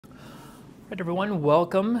Right, everyone,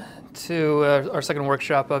 welcome to our second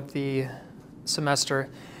workshop of the semester.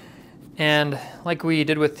 And like we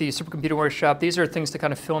did with the supercomputer workshop, these are things to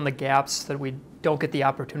kind of fill in the gaps that we don't get the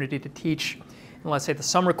opportunity to teach in, let's say, the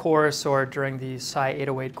summer course or during the Sci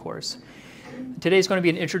 808 course. Today is going to be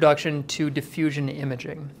an introduction to diffusion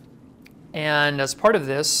imaging. And as part of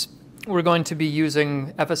this, we're going to be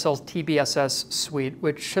using FSL's TBSS suite,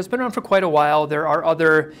 which has been around for quite a while. There are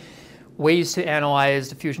other ways to analyze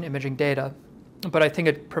diffusion imaging data, but I think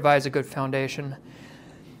it provides a good foundation.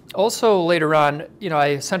 Also, later on,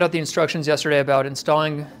 I sent out the instructions yesterday about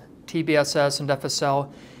installing TBSS and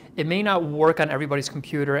FSL. It may not work on everybody's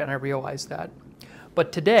computer, and I realize that.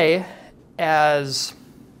 But today, as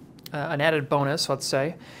an added bonus, let's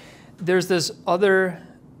say, there's this other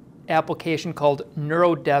application called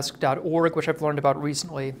Neurodesk.org, which I've learned about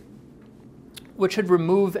recently, which should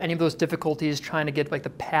remove any of those difficulties trying to get like the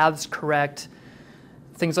paths correct,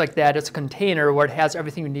 things like that. It's a container where it has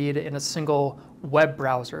everything you need in a single web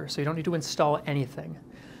browser, so you don't need to install anything.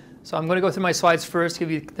 So I'm going to go through my slides first, give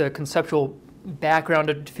you the conceptual background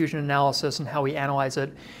of diffusion analysis and how we analyze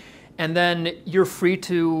it. And then you're free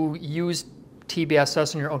to use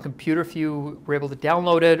TBSS on your own computer if you were able to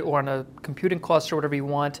download it, or on a computing cluster, whatever you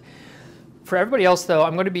want. For everybody else, though,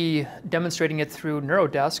 I'm going to be demonstrating it through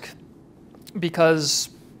Neurodesk, because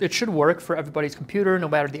it should work for everybody's computer, no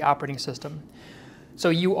matter the operating system. So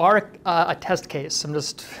you are a test case. I'm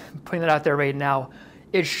just putting that out there right now.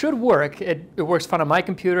 It should work. It works fine on my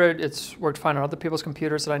computer. It's worked fine on other people's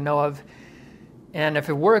computers that I know of. And if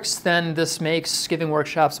it works, then this makes giving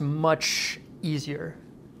workshops much easier.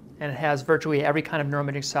 And it has virtually every kind of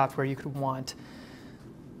neuroimaging software you could want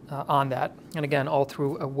on that. And again, all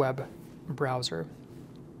through a web browser.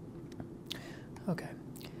 Okay.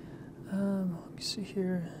 Let me see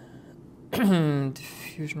here.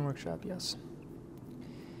 Diffusion workshop, yes.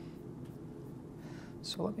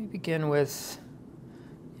 So let me begin with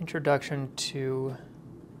introduction to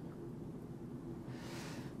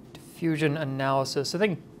diffusion analysis. I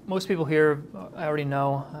think most people here I already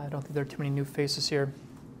know. I don't think there are too many new faces here.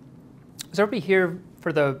 Is everybody here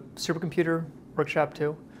for the supercomputer workshop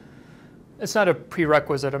too? It's not a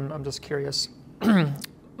prerequisite, I'm just curious.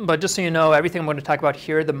 But just so you know, everything I'm going to talk about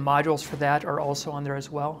here, the modules for that are also on there as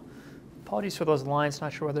well. Apologies for those lines,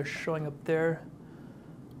 not sure why they're showing up there.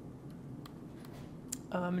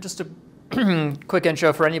 Just a quick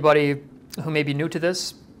intro for anybody who may be new to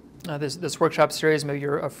this workshop series. Maybe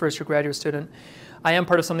you're a first-year graduate student. I am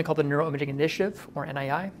part of something called the Neuroimaging Initiative, or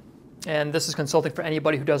NII. And this is consulting for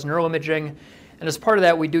anybody who does neuroimaging. And as part of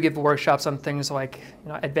that, we do give workshops on things like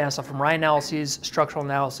advanced fMRI analyses, structural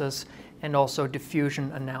analysis, and also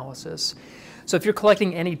diffusion analysis. So if you're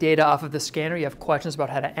collecting any data off of the scanner, you have questions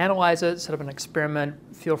about how to analyze it, set up an experiment,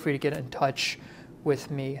 feel free to get in touch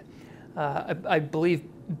with me. I believe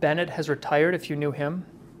Bennett has retired, if you knew him,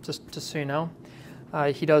 just so you know.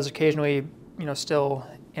 He does occasionally still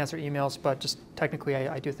answer emails, but just technically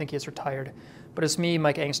I do think he is retired. But it's me,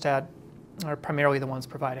 Mike Engstad, are primarily the ones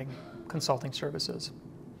providing consulting services.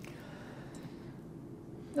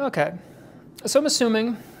 Okay, so I'm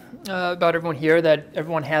assuming about everyone here that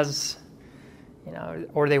everyone has,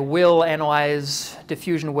 or they will analyze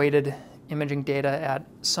diffusion-weighted imaging data at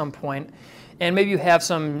some point. And maybe you have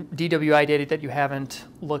some DWI data that you haven't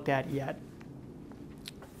looked at yet.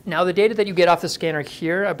 Now, the data that you get off the scanner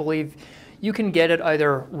here, I believe you can get it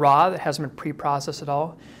either raw, that hasn't been pre-processed at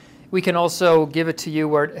all. We can also give it to you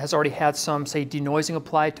where it has already had some, say, denoising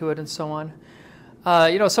applied to it and so on.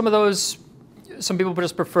 Some of those, some people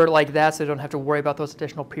just prefer it like that, so they don't have to worry about those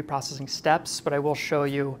additional pre-processing steps, but I will show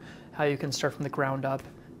you how you can start from the ground up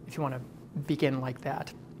if you want to begin like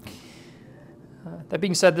that. That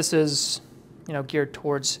being said, this is geared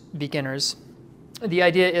towards beginners. The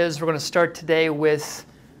idea is we're going to start today with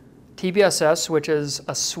TBSS, which is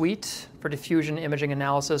a suite for diffusion imaging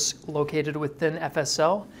analysis located within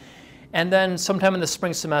FSL. And then sometime in the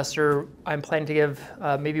spring semester, I'm planning to give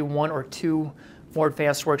maybe one or two more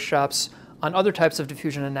advanced workshops on other types of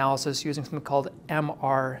diffusion analysis using something called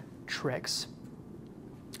MR tricks.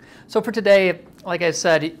 So for today, like I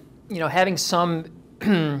said, having some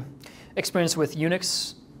experience with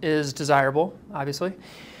Unix is desirable, obviously.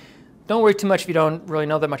 Don't worry too much if you don't really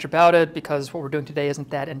know that much about it, because what we're doing today isn't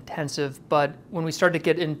that intensive. But when we start to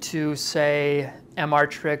get into, say, MR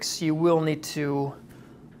tricks, you will need to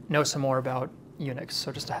know some more about Unix,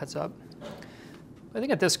 so just a heads up. I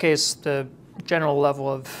think in this case, the general level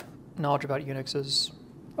of knowledge about Unix is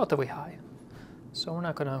relatively high. So we're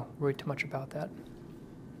not going to worry too much about that.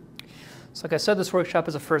 So like I said, this workshop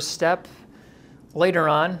is a first step. Later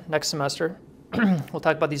on, next semester, We'll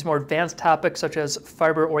talk about these more advanced topics such as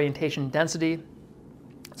fiber orientation density,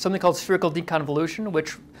 something called spherical deconvolution,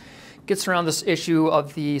 which gets around this issue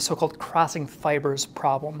of the so-called crossing fibers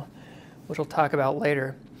problem, which we'll talk about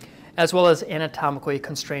later, as well as anatomically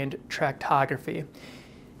constrained tractography.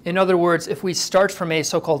 In other words, if we start from a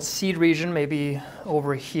so-called seed region, maybe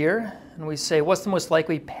over here, and we say, what's the most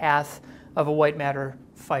likely path of a white matter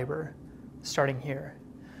fiber starting here?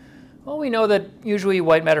 Well, we know that usually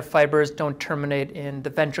white matter fibers don't terminate in the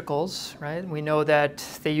ventricles, right? We know that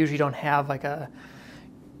they usually don't have like a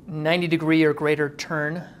 90-degree or greater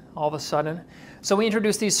turn all of a sudden. So we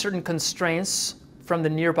introduce these certain constraints from the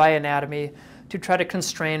nearby anatomy to try to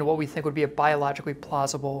constrain what we think would be a biologically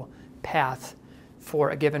plausible path for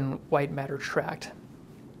a given white matter tract.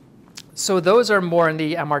 So those are more in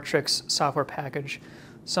the MRTrix software package,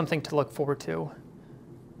 something to look forward to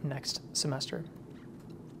next semester.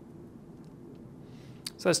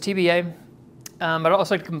 So that's TBA. I'd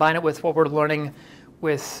also like to combine it with what we're learning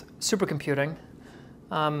with supercomputing.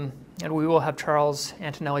 And we will have Charles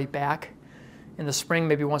Antonelli back in the spring,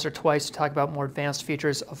 maybe once or twice, to talk about more advanced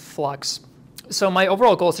features of flux. So my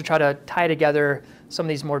overall goal is to try to tie together some of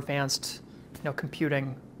these more advanced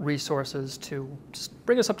computing resources to just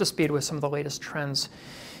bring us up to speed with some of the latest trends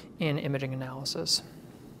in imaging analysis.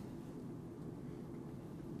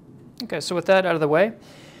 Okay, so with that out of the way,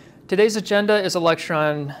 today's agenda is a lecture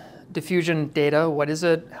on diffusion data. What is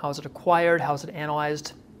it? How is it acquired? How is it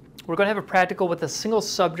analyzed? We're going to have a practical with a single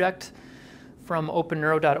subject from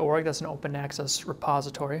openneuro.org. That's an open access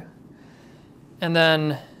repository. And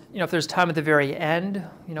then, if there's time at the very end,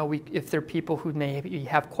 if there are people who may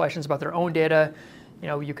have questions about their own data,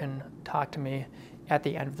 you can talk to me at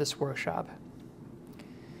the end of this workshop.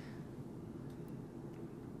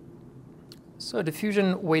 So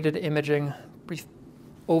diffusion-weighted imaging, brief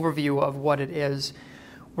overview of what it is.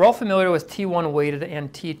 We're all familiar with T1-weighted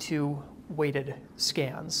and T2-weighted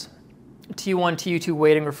scans. T1, T2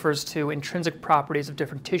 weighting refers to intrinsic properties of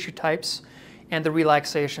different tissue types and the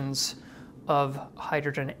relaxations of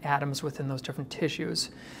hydrogen atoms within those different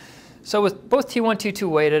tissues. So with both T1, T2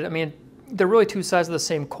 weighted, they're really two sides of the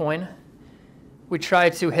same coin. We try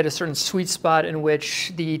to hit a certain sweet spot in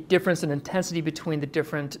which the difference in intensity between the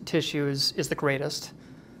different tissues is the greatest,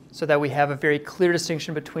 so that we have a very clear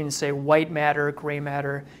distinction between, say, white matter, gray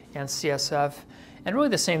matter, and CSF, and really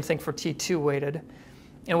the same thing for T2 weighted.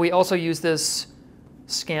 And we also use this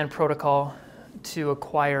scan protocol to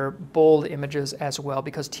acquire bold images as well,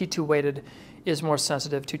 because T2 weighted is more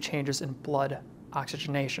sensitive to changes in blood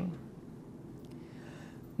oxygenation.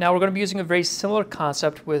 Now we're going to be using a very similar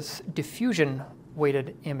concept with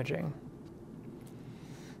diffusion-weighted imaging.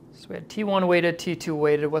 So we had T1 weighted, T2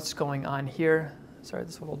 weighted. What's going on here? Sorry,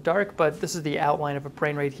 this is a little dark, but this is the outline of a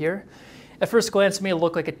brain right here. At first glance, it may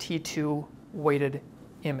look like a T2 weighted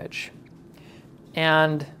image.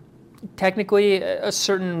 And technically, a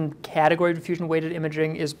certain category of diffusion-weighted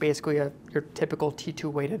imaging is basically your typical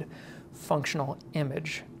T2-weighted functional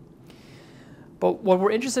image. But what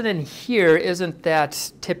we're interested in here isn't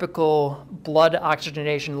that typical blood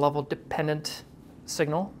oxygenation level dependent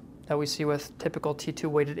signal that we see with typical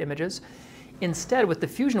T2-weighted images. Instead, with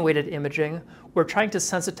diffusion-weighted imaging, we're trying to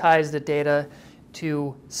sensitize the data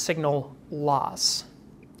to signal loss,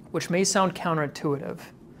 which may sound counterintuitive.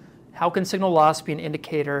 How can signal loss be an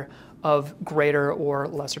indicator of greater or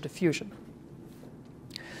lesser diffusion?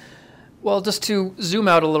 Well, just to zoom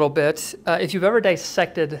out a little bit, if you've ever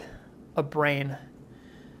dissected a brain,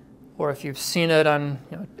 or if you've seen it on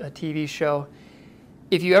a TV show,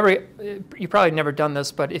 you've probably never done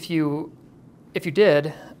this, but if you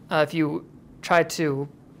tried to,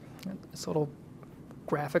 it's a little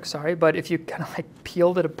graphic, sorry, but if you kind of like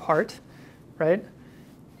peeled it apart, right,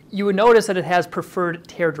 you would notice that it has preferred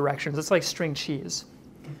tear directions. It's like string cheese,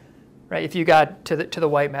 right? If you got to the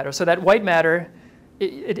white matter, so that white matter,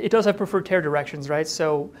 it does have preferred tear directions, right?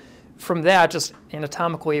 So from that, just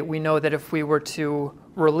anatomically, we know that if we were to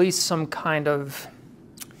release some kind of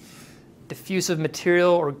diffusive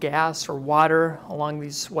material or gas or water along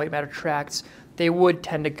these white matter tracts, they would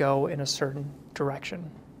tend to go in a certain direction,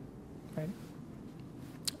 right?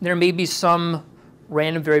 There may be some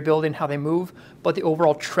random variability in how they move, but the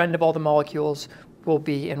overall trend of all the molecules will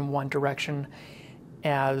be in one direction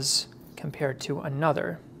as compared to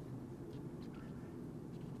another.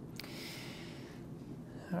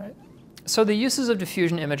 All right. So the uses of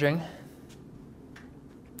diffusion imaging,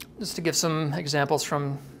 just to give some examples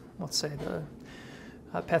from, let's say,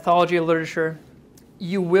 the pathology literature,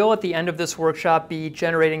 you will, at the end of this workshop, be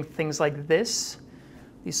generating things like this,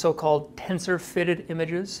 these so-called tensor-fitted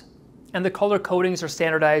images. And the color codings are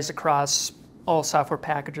standardized across all software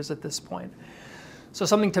packages at this point. So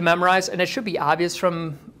something to memorize, and it should be obvious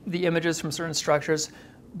from the images from certain structures,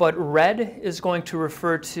 but red is going to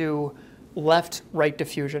refer to left-right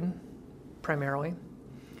diffusion, primarily.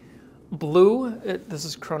 Blue, this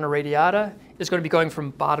is corona radiata, is going to be going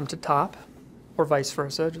from bottom to top, or vice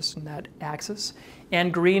versa, just in that axis.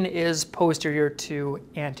 And green is posterior to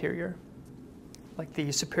anterior, like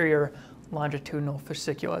the superior longitudinal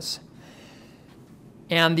fasciculus.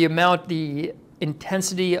 And the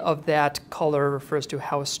intensity of that color refers to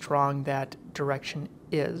how strong that direction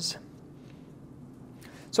is.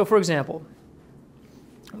 So for example,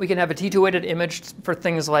 we can have a T2-weighted image for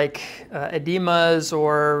things like edemas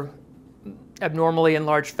or abnormally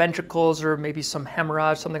enlarged ventricles or maybe some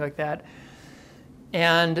hemorrhage, something like that.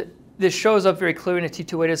 And this shows up very clearly in a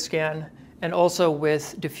T2-weighted scan and also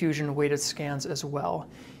with diffusion-weighted scans as well.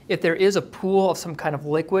 If there is a pool of some kind of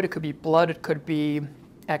liquid, it could be blood, it could be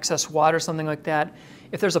excess water, something like that.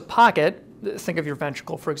 If there's a pocket, think of your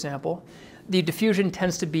ventricle, for example, the diffusion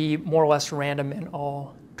tends to be more or less random in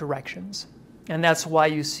all directions. And that's why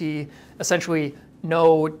you see essentially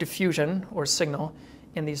no diffusion or signal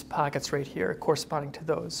in these pockets right here, corresponding to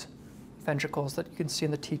those ventricles that you can see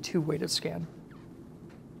in the T2-weighted scan.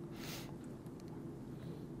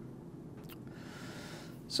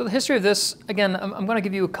 So the history of this, again, I'm going to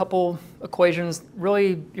give you a couple equations.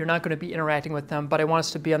 Really, you're not going to be interacting with them, but I want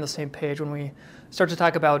us to be on the same page when we start to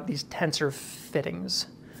talk about these tensor fittings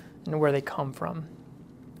and where they come from.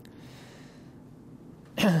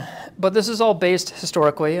 But this is all based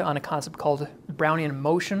historically on a concept called Brownian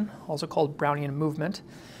motion, also called Brownian movement,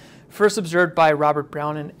 first observed by Robert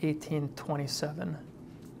Brown in 1827.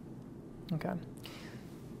 Okay.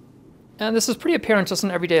 And this is pretty apparent just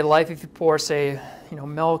in everyday life. If you pour, say,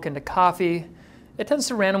 milk into coffee, it tends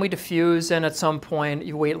to randomly diffuse, and at some point,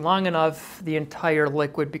 you wait long enough, the entire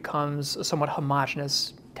liquid becomes a somewhat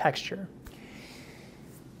homogeneous texture.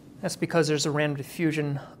 That's because there's a random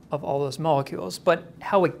diffusion of all those molecules. But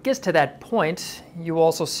how it gets to that point, you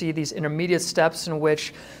also see these intermediate steps in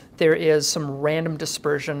which there is some random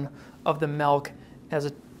dispersion of the milk as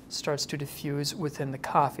it starts to diffuse within the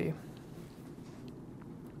coffee.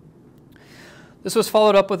 This was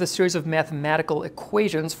followed up with a series of mathematical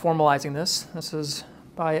equations formalizing this. This is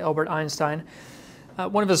by Albert Einstein.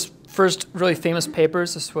 One of his first really famous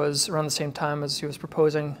papers, this was around the same time as he was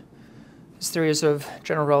proposing his theories of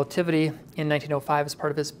general relativity in 1905 as part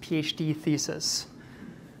of his PhD thesis.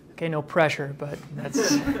 Okay, no pressure, but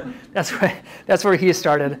that's where he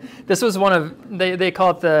started. This was one of, they call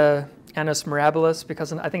it the annus mirabilis,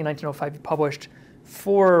 because I think in 1905 he published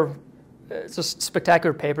 4 just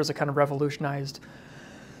spectacular papers that kind of revolutionized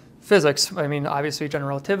physics. I mean, obviously general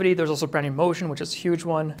relativity. There's also Brownian motion, which is a huge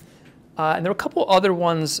one. And there were a couple other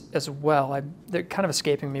ones as well. They're kind of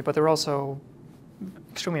escaping me, but they're also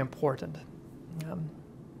extremely important.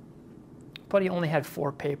 But he only had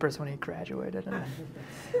 4 papers when he graduated. And,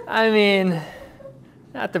 I mean,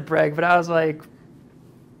 not to brag, but I was like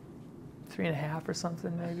 3.5 or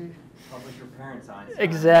something, maybe. Publish your parents' on.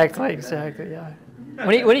 Exactly, yeah.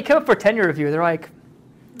 When he came up for tenure review, they're like,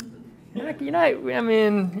 I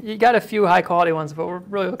mean, you got a few high quality ones, but we're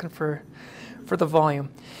really looking for the volume.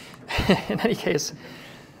 In any case,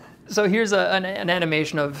 so here's an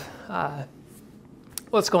animation of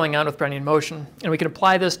what's going on with Brownian motion, and we can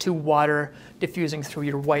apply this to water diffusing through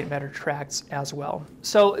your white matter tracts as well.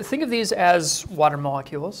 So think of these as water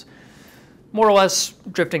molecules, more or less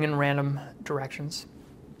drifting in random directions.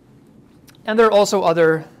 And there are also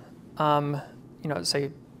other,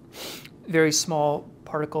 say, very small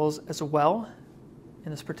particles as well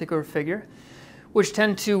in this particular figure, which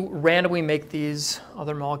tend to randomly make these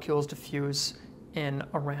other molecules diffuse in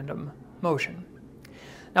a random motion.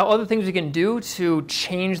 Now, other things we can do to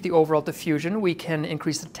change the overall diffusion, we can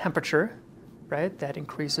increase the temperature, right? That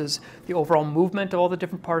increases the overall movement of all the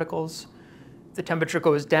different particles. If the temperature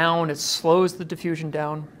goes down, it slows the diffusion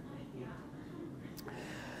down.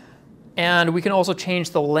 And we can also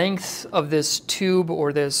change the length of this tube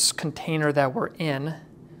or this container that we're in.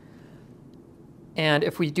 And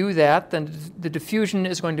if we do that, then the diffusion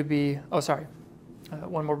is going to be,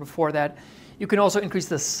 one more before that. You can also increase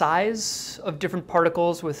the size of different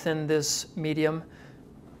particles within this medium.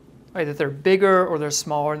 Either they're bigger or they're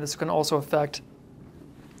smaller, and this can also affect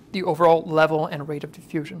the overall level and rate of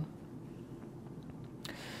diffusion.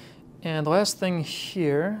 And the last thing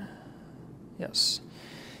here, yes,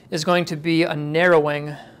 is going to be a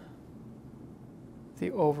narrowing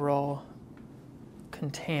the overall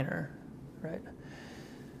container, right?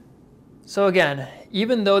 So again,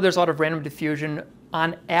 even though there's a lot of random diffusion,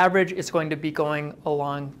 on average, it's going to be going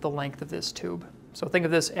along the length of this tube. So think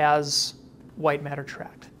of this as white matter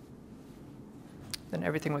tract. then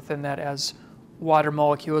everything within that as water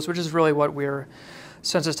molecules, which is really what we're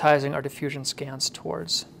sensitizing our diffusion scans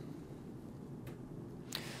towards.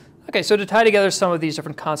 Okay, so to tie together some of these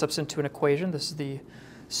different concepts into an equation, this is the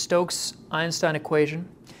Stokes-Einstein equation,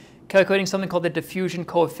 calculating something called the diffusion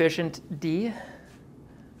coefficient D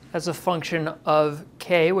as a function of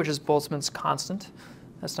K, which is Boltzmann's constant.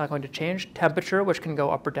 That's not going to change. Temperature, which can go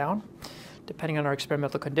up or down, depending on our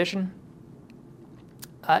experimental condition.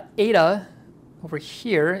 Eta over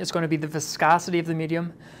here is going to be the viscosity of the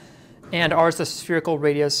medium, and R is the spherical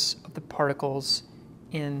radius of the particles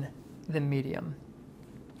in the medium.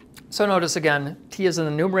 So notice again, T is in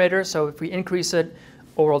the numerator, so if we increase it,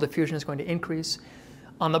 overall diffusion is going to increase.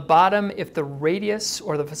 On the bottom, if the radius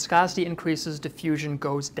or the viscosity increases, diffusion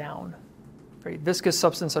goes down. Very viscous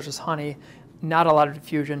substance such as honey, not a lot of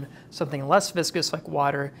diffusion. Something less viscous like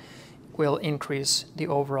water will increase the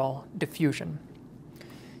overall diffusion.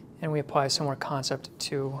 And we apply a similar concept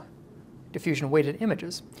to diffusion-weighted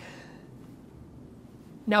images.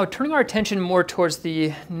 Now, turning our attention more towards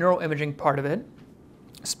the neuroimaging part of it,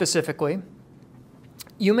 specifically,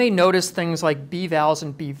 you may notice things like B-vals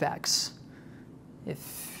and B-vecs.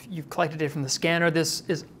 If you've collected it from the scanner, this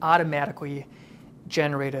is automatically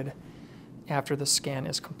generated after the scan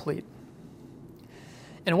is complete.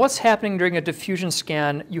 And what's happening during a diffusion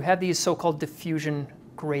scan, you have these so-called diffusion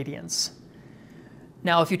gradients.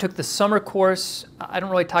 Now, if you took the summer course, I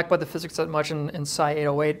don't really talk about the physics that much in Sci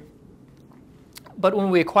 808, but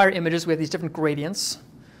when we acquire images, we have these different gradients,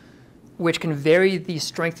 which can vary the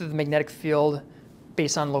strength of the magnetic field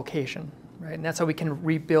based on location, right? And that's how we can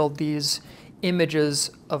rebuild these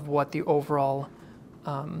images of what the overall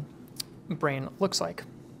brain looks like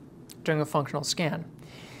during a functional scan.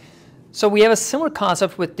 So we have a similar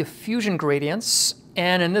concept with diffusion gradients,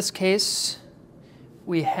 and in this case,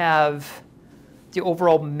 we have the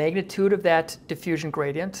overall magnitude of that diffusion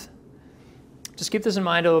gradient. Just keep this in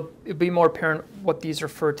mind, it'll be more apparent what these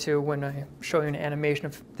refer to when I show you an animation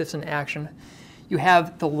of this in action. You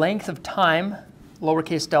have the length of time,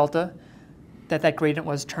 lowercase delta, that gradient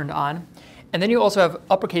was turned on. And then you also have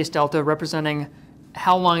uppercase delta representing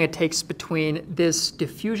how long it takes between this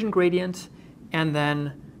diffusion gradient and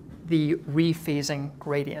then the rephasing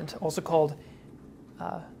gradient, also called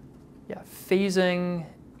phasing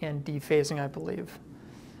and dephasing, I believe,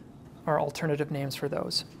 are alternative names for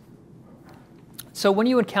those. So when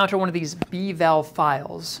you encounter one of these B-val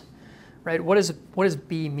files, right, what does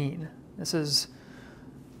B mean? This is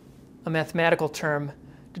a mathematical term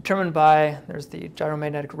determined by, there's the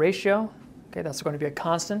gyromagnetic ratio. Okay, that's going to be a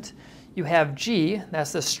constant. You have G,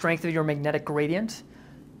 that's the strength of your magnetic gradient.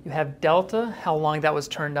 You have delta, how long that was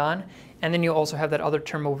turned on. And then you also have that other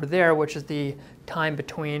term over there, which is the time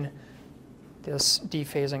between this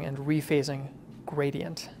dephasing and rephasing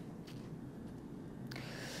gradient.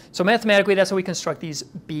 So mathematically, that's how we construct these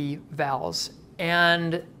B-vals.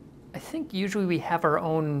 And I think usually we have our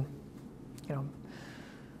own,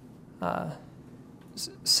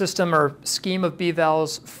 system or scheme of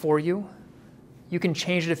B-vals for you. You can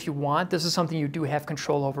change it if you want. This is something you do have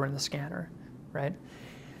control over in the scanner, right?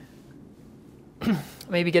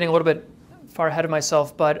 Maybe getting a little bit far ahead of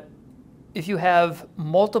myself, but if you have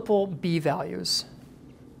multiple B values,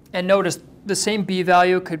 and notice the same B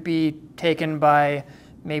value could be taken by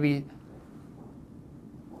maybe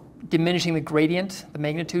diminishing the gradient, the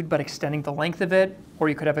magnitude, but extending the length of it, or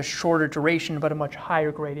you could have a shorter duration but a much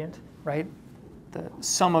higher gradient, right? The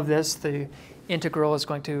sum of this, the integral, is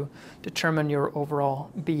going to determine your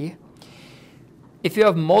overall B. If you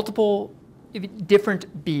have multiple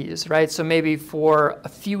different B's, right? So maybe for a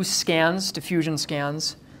few scans, diffusion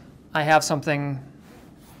scans, I have something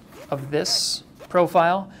of this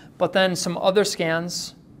profile, but then some other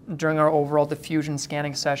scans during our overall diffusion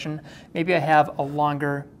scanning session, maybe I have a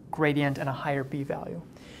longer gradient and a higher B value.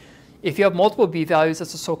 If you have multiple B values,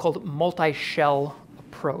 that's a so-called multi-shell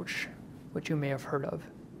approach, which you may have heard of.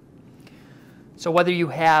 So whether you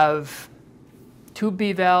have 2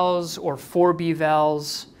 B-vals or 4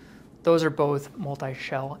 B-vals, those are both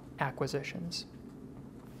multi-shell acquisitions.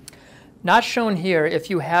 Not shown here, if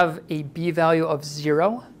you have a B value of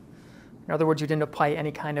 0, in other words, you didn't apply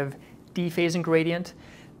any kind of dephasing gradient,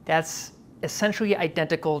 that's essentially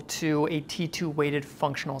identical to a T2 weighted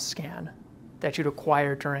functional scan that you'd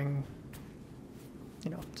acquire during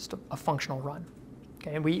just a functional run.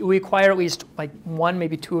 Okay, and we acquire at least like 1,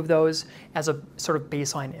 maybe 2 of those as a sort of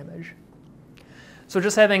baseline image. So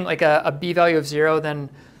just having like a B value of 0, then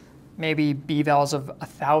maybe B-vals of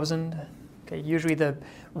 1,000. Okay, usually the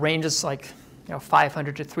range is like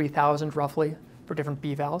 500 to 3,000 roughly for different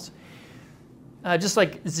B-vals. Just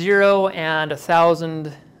like 0 and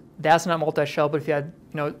 1,000, that's not multi-shell, but if you had,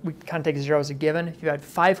 we kind of take 0 as a given. If you had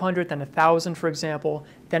 500, then 1,000, for example,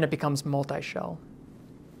 then it becomes multi-shell.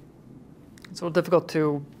 It's a little difficult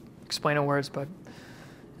to explain in words, but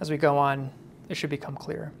as we go on, it should become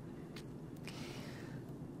clear.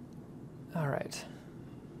 All right.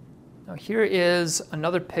 Now here is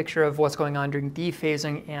another picture of what's going on during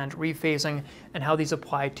dephasing and rephasing and how these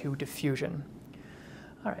apply to diffusion.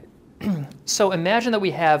 All right. So imagine that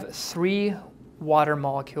we have 3 water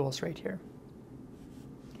molecules right here.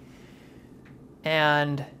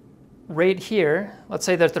 And right here, let's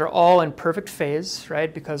say that they're all in perfect phase,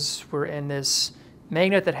 right? Because we're in this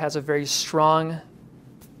magnet that has a very strong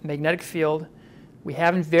magnetic field. We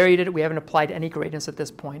haven't varied it. We haven't applied any gradients at this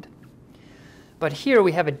point. But here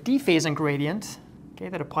we have a dephasing gradient, okay,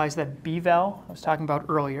 that applies that B-val I was talking about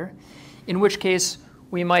earlier, in which case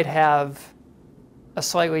we might have a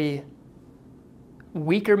slightly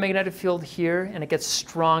weaker magnetic field here, and it gets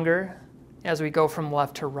stronger as we go from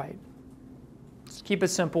left to right. Let's keep it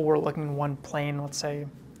simple. We're looking in one plane, let's say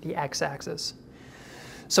the x-axis.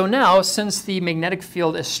 So now, since the magnetic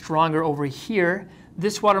field is stronger over here,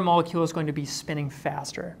 this water molecule is going to be spinning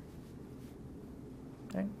faster.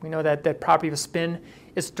 Okay? We know that that property of spin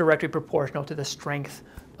is directly proportional to the strength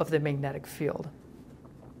of the magnetic field.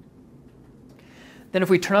 Then if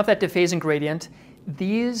we turn off that dephasing gradient,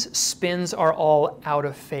 these spins are all out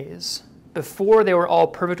of phase. Before, they were all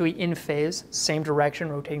perfectly in phase, same direction,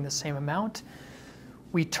 rotating the same amount.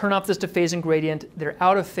 We turn off this dephasing gradient, they're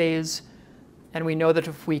out of phase, and we know that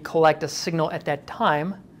if we collect a signal at that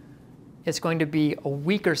time, it's going to be a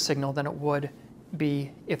weaker signal than it would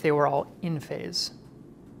be if they were all in phase.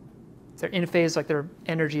 They're in phase, like their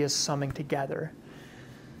energy is summing together.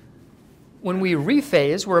 When we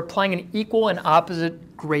rephase, we're applying an equal and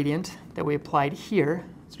opposite gradient that we applied here.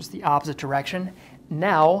 It's just the opposite direction.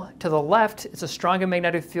 Now, to the left, it's a stronger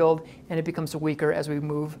magnetic field, and it becomes weaker as we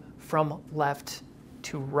move from left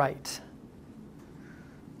to right.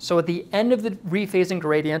 So at the end of the rephasing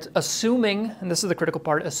gradient, assuming, and this is the critical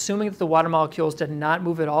part, assuming that the water molecules did not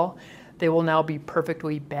move at all, they will now be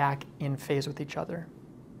perfectly back in phase with each other.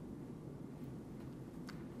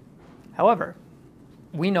 However,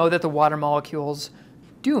 we know that the water molecules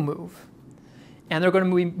do move. And they're going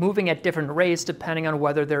to be moving at different rates depending on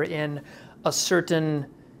whether they're in a certain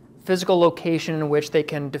physical location in which they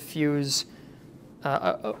can diffuse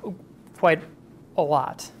quite a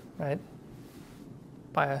lot, right?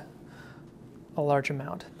 By a large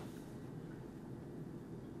amount.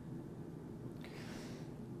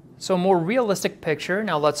 So a more realistic picture,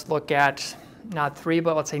 now let's look at not 3,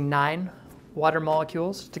 but let's say 9 water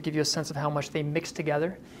molecules to give you a sense of how much they mix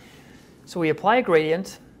together. So we apply a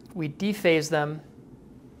gradient, we dephase them,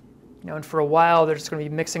 and for a while they're just going to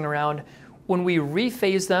be mixing around. When we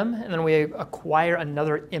rephase them and then we acquire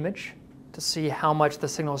another image to see how much the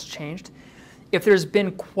signal has changed, if there's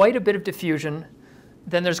been quite a bit of diffusion,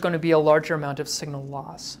 then there's going to be a larger amount of signal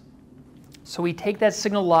loss. So we take that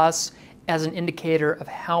signal loss as an indicator of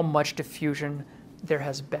how much diffusion there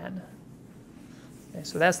has been. Okay,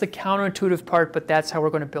 so that's the counterintuitive part, but that's how we're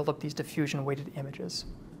going to build up these diffusion-weighted images.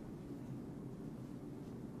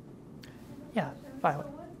 Yeah, Violet.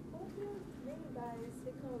 So what do you mean by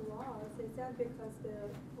signal loss? Is that because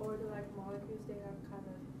all the molecules, they are kind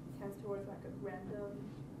of tends towards like a random?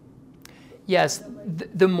 Yes,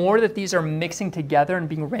 the more that these are mixing together and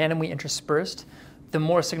being randomly interspersed, the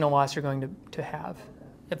more signal loss you're going to have.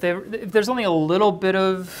 If there's only a little bit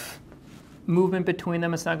of movement between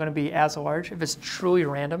them, it's not going to be as large. If it's truly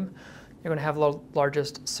random, you're going to have the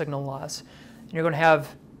largest signal loss. And you're going to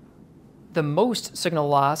have the most signal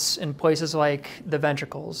loss in places like the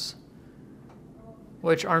ventricles,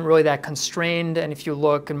 which aren't really that constrained. And if you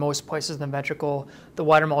look in most places in the ventricle, the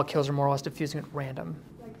water molecules are more or less diffusing at random.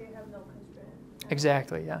 Like they have no constraint.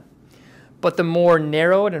 Exactly, yeah. But the more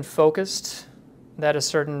narrowed and focused that a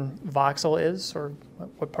certain voxel is, or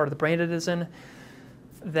what part of the brain it is in,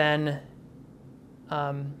 then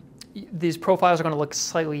these profiles are going to look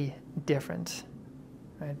slightly different,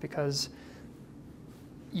 right? Because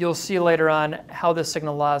you'll see later on how the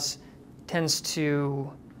signal loss tends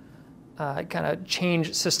to kind of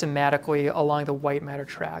change systematically along the white matter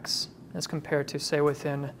tracks as compared to, say,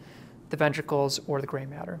 within the ventricles or the gray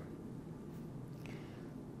matter.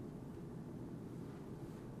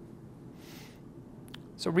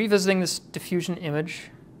 So revisiting this diffusion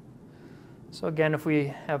image. So again, if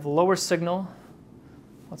we have lower signal,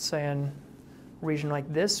 let's say in a region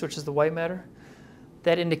like this, which is the white matter,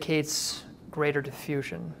 that indicates greater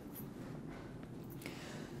diffusion.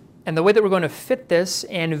 And the way that we're going to fit this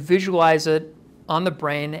and visualize it on the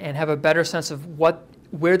brain and have a better sense of what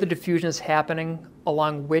where the diffusion is happening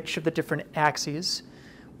along which of the different axes,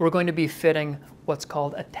 we're going to be fitting what's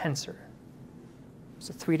called a tensor. It's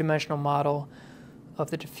a three-dimensional model of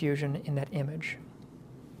the diffusion in that image.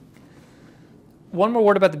 One more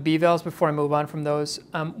word about the b-vals before I move on from those.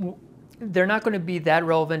 They're not going to be that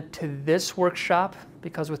relevant to this workshop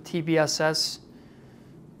because with TBSS,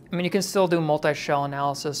 I mean, you can still do multi-shell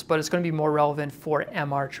analysis, but it's going to be more relevant for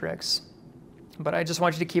MR tricks. But I just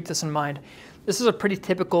want you to keep this in mind. This is a pretty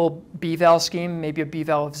typical b-val scheme, maybe a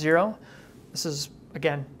b-val of 0. This is,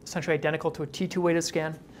 again, essentially identical to a T2-weighted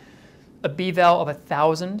scan. A b-val of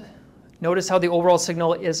 1,000. Notice how the overall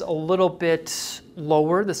signal is a little bit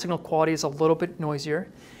lower. The signal quality is a little bit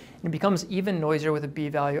noisier. And it becomes even noisier with a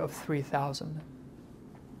b-value of 3,000.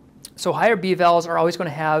 So higher b-vals are always going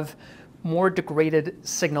to have more degraded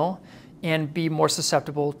signal and be more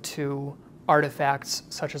susceptible to artifacts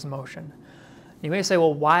such as motion. You may say,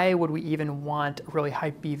 well, why would we even want a really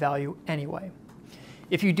high b-value anyway?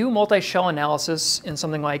 If you do multi-shell analysis in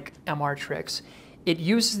something like MR tricks, it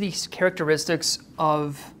uses these characteristics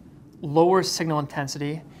of lower signal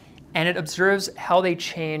intensity, and it observes how they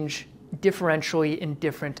change differentially in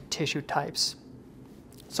different tissue types.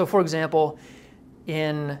 So for example,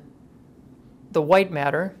 in the white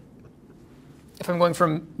matter, if I'm going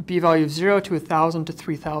from b-value of 0 to 1,000 to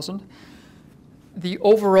 3,000, the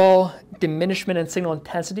overall diminishment in signal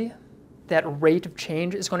intensity, that rate of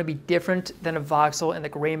change, is going to be different than a voxel in the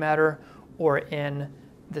gray matter or in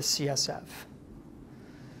the CSF.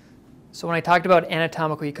 So when I talked about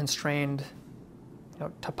anatomically constrained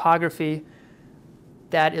topography,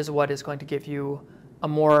 that is what is going to give you a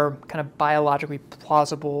more kind of biologically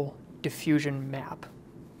plausible diffusion map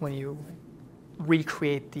when you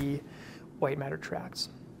recreate the white matter tracks.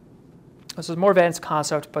 This is a more advanced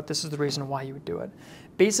concept, but this is the reason why you would do it.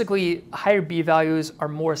 Basically, higher b-values are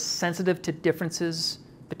more sensitive to differences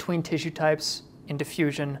between tissue types in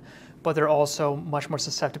diffusion, but they're also much more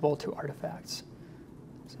susceptible to artifacts.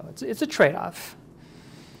 So it's a trade-off.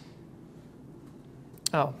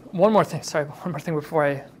 Oh, one more thing before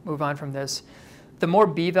I move on from this. The more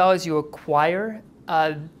b-values you acquire,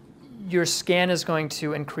 your scan is going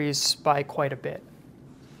to increase by quite a bit.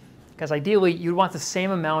 Because ideally, you'd want the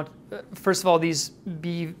same amount. First of all, these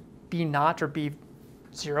B0 or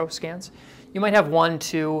B0 scans, you might have 1,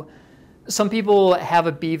 2. Some people have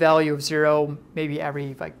a b-value of 0 maybe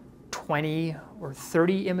every like 20 or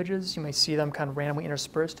 30 images. You may see them kind of randomly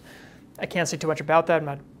interspersed. I can't say too much about that.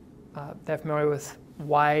 I'm not that familiar with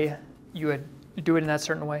why you would do it in that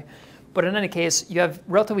certain way. But in any case, you have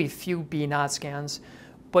relatively few B0 scans,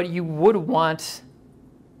 but you would want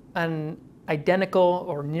an identical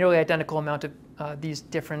or nearly identical amount of these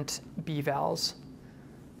different b-vals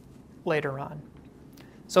later on.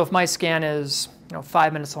 So if my scan is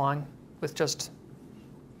 5 minutes long with just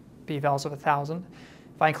b-vals of 1,000,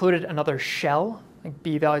 if I included another shell, like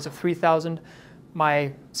b-values of 3,000,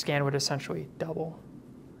 my scan would essentially double.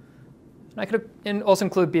 And I could also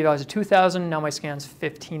include b-values of 2,000. Now my scan's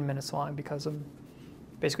 15 minutes long because of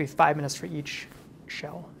basically 5 minutes for each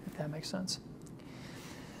shell, if that makes sense.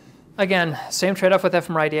 Again, same trade-off with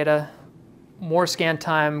fMRI data. More scan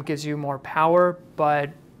time gives you more power, but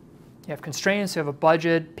you have constraints, you have a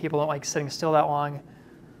budget, people don't like sitting still that long.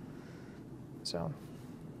 So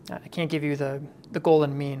I can't give you the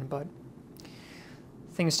golden mean, but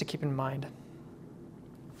things to keep in mind.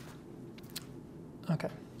 Okay.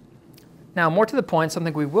 Now, more to the point,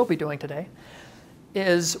 something we will be doing today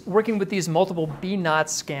is working with these multiple B0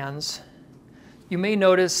 scans. You may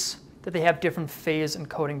notice that they have different phase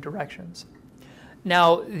encoding directions.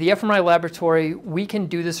 Now, the fMRI laboratory, we can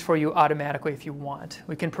do this for you automatically if you want.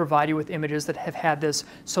 We can provide you with images that have had this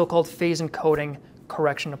so-called phase encoding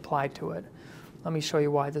correction applied to it. Let me show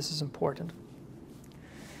you why this is important.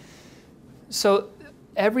 So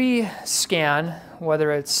every scan,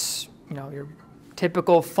 whether it's your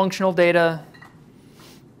typical functional data,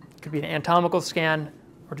 it could be an anatomical scan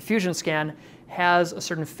or diffusion scan, has a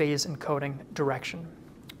certain phase encoding direction.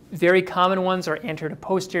 Very common ones are anterior to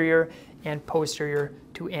posterior and posterior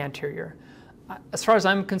to anterior. As far as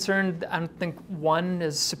I'm concerned, I don't think one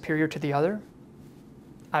is superior to the other.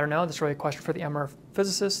 I don't know, that's really a question for the MR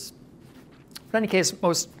physicists. But in any case,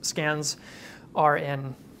 most scans are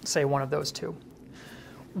in, say, one of those two.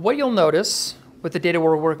 What you'll notice with the data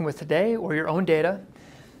we're working with today, or your own data,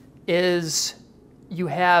 is you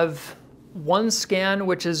have one scan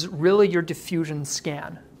which is really your diffusion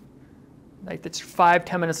scan. Like it's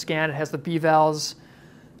 5-10 minute scan, it has the b-vals,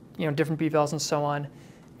 different b-vals and so on,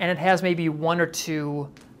 and it has maybe 1 or 2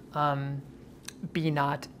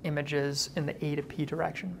 B0 images in the A to P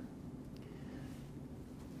direction.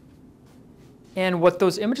 And what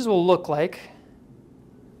those images will look like,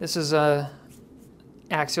 this is a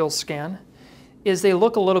axial scan, is they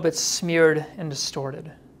look a little bit smeared and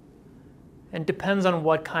distorted. And depends on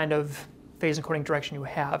what kind of phase encoding direction you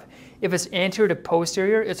have. If it's anterior to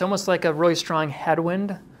posterior, it's almost like a really strong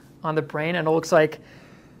headwind on the brain, and it looks like,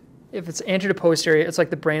 if it's anterior to posterior, it's like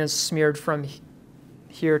the brain is smeared from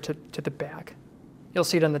here to the back. You'll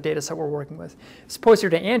see it on the data set we're working with. If it's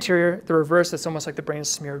posterior to anterior, the reverse, it's almost like the brain is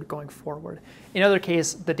smeared going forward. In other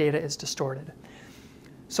case, the data is distorted.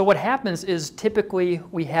 So what happens is typically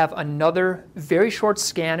we have another very short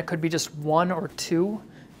scan. It could be just 1 or 2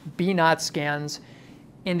 B0 scans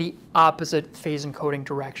in the opposite phase encoding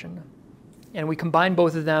direction. And we combine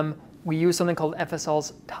both of them. We use something called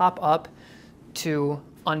FSL's Topup to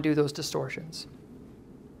undo those distortions.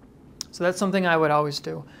 So that's something I would always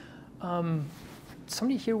do.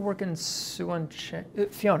 Somebody here working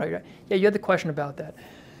Fiona, yeah, you had the question about that.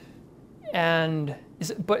 And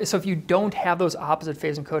so if you don't have those opposite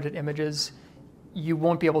phase encoded images, you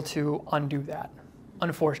won't be able to undo that,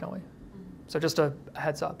 unfortunately. So just a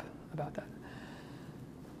heads up about that.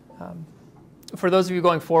 For those of you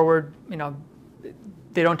going forward,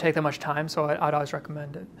 they don't take that much time, so I'd always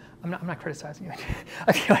recommend it. I'm not criticizing you.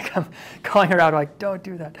 I feel like I'm calling her out, like, don't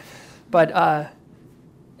do that. But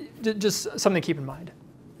just something to keep in mind.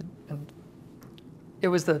 And it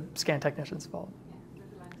was the scan technician's fault.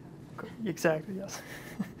 Exactly, yes.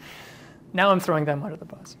 Now I'm throwing them under the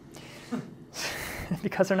bus.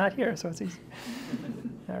 Because they're not here, so it's easy.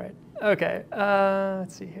 All right, okay,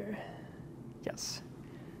 let's see here. Yes.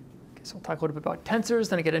 Okay, so we'll talk a little bit about tensors,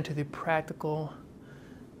 then I get into the practical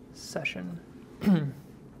session.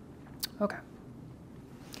 Okay.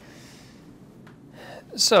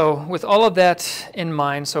 So with all of that in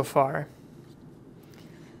mind so far,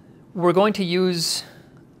 we're going to use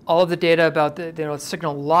all of the data about the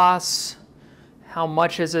signal loss, how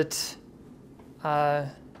much is it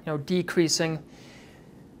decreasing.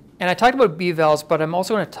 And I talked about B-vals, but I'm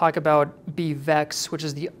also going to talk about B-vex, which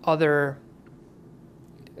is the other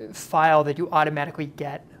file that you automatically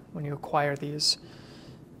get when you acquire these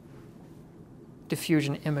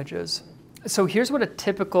diffusion images. So here's what a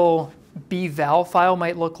typical B-val file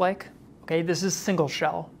might look like. Okay, this is single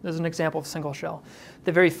shell. This is an example of single shell.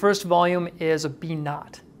 The very first volume is a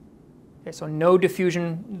B0. Okay, so no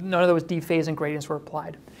diffusion, none of those dephasing gradients were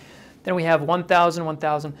applied. Then we have 1,000,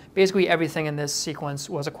 1,000. Basically everything in this sequence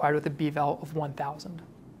was acquired with a B-val of 1,000.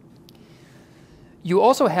 You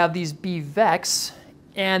also have these B-vex,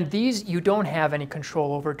 and these you don't have any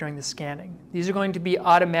control over during the scanning. These are going to be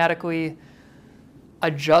automatically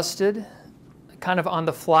adjusted kind of on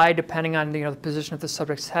the fly depending on the position of the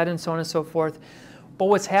subject's head and so on and so forth. But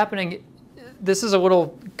what's happening, this is a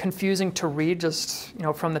little confusing to read just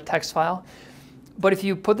from the text file. But if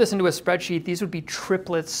you put this into a spreadsheet, these would be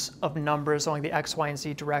triplets of numbers along the X, Y, and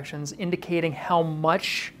Z directions, indicating how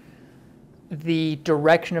much the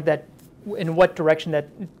direction of that, in what direction that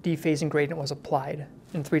dephasing gradient was applied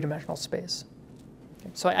in three-dimensional space. Okay,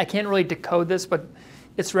 so I can't really decode this, but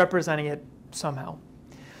it's representing it somehow.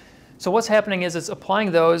 So what's happening is it's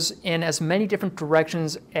applying those in as many different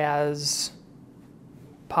directions as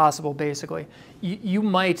possible, basically. You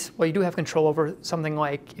might, well, you do have control over something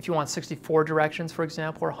like if you want 64 directions, for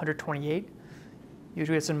example, or 128.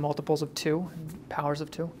 Usually it's in multiples of 2, powers of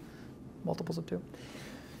 2, multiples of 2.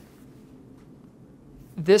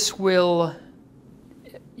 This will,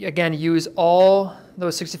 again, use all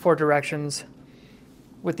those 64 directions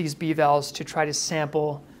with these B-vals to try to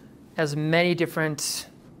sample as many different,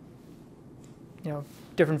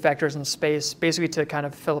 different vectors in space, basically to kind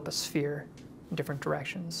of fill up a sphere in different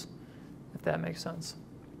directions, if that makes sense.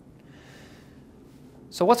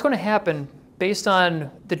 So what's going to happen based on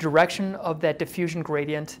the direction of that diffusion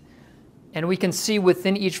gradient, and we can see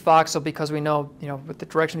within each voxel, because we know, with the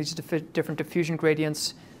direction of these different diffusion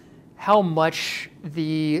gradients, how much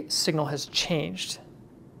the signal has changed.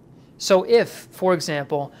 So if, for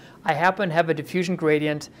example, I happen to have a diffusion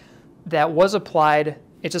gradient that was applied,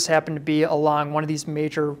 it just happened to be along one of these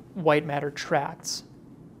major white matter tracts,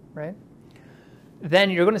 right?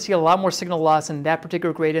 Then you're going to see a lot more signal loss in that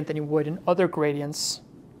particular gradient than you would in other gradients,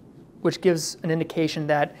 which gives an indication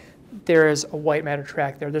that there is a white matter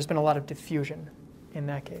tract there. There's been a lot of diffusion in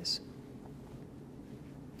that case.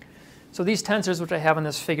 So these tensors, which I have in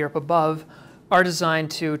this figure up above, are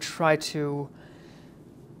designed to try to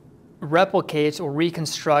replicate or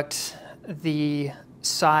reconstruct the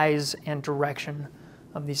size and direction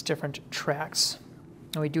of these different tracts.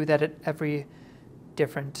 And we do that at every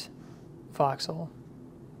different voxel.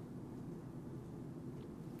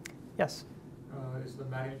 Yes? Is the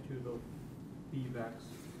magnitude of B-vex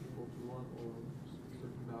equal to 1 or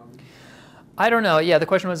certain value? I don't know. Yeah, the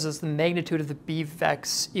question was, is the magnitude of the b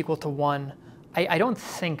vex equal to 1? I don't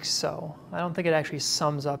think so. I don't think it actually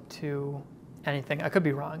sums up to anything. I could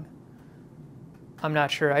be wrong. I'm not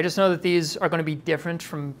sure. I just know that these are going to be different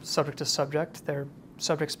from subject to subject. They're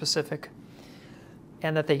subject specific.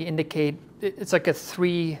 And that they indicate, it's like a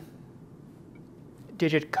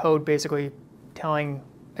 3-digit code basically telling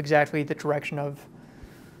exactly the direction of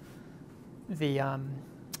the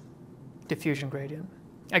diffusion gradient.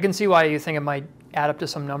 I can see why you think it might add up to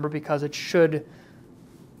some number, because it should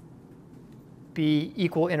be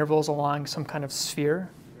equal intervals along some kind of sphere,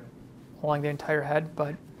 along the entire head,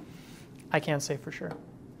 but I can't say for sure.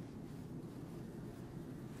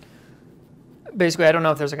 Basically, I don't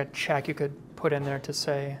know if there's like a check you could put in there to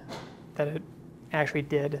say that it actually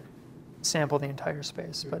did sample the entire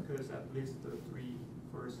space. But because at least the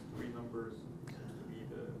first three numbers seems to be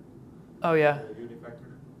the unit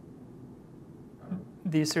vector.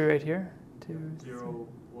 These three right here? 0,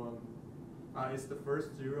 1. It's the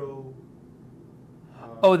first 0.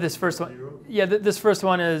 This first one. 0. Yeah, this first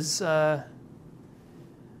one is. So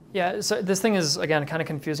this thing is, again, kind of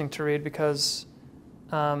confusing to read because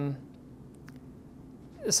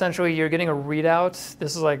essentially you're getting a readout.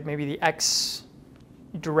 This is like maybe the x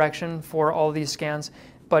direction for all these scans,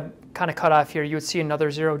 but kind of cut off here. You would see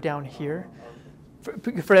another 0 down here.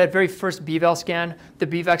 For that very first b-val scan, the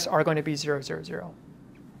b-vex are going to be 0, 0, 0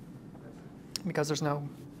 because there's no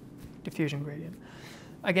diffusion gradient.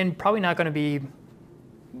 Again, probably not going to be,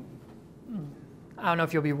 I don't know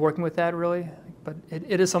if you'll be working with that really, but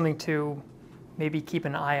it is something to maybe keep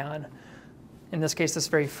an eye on. In this case, this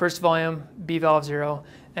very first volume, b-val of 0,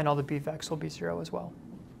 and all the b-vex will be 0 as well.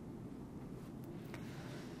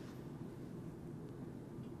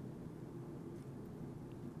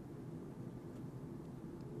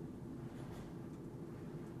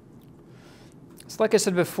 So like I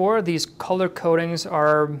said before, these color codings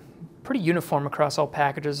are pretty uniform across all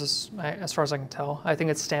packages as far as I can tell. I think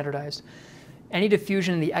it's standardized. Any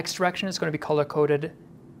diffusion in the x direction is going to be color coded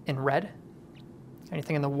in red.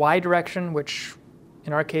 Anything in the y direction, which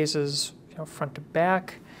in our case is front to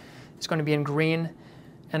back, is going to be in green.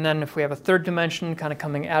 And then if we have a third dimension kind of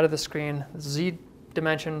coming out of the screen, the z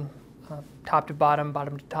dimension, top to bottom,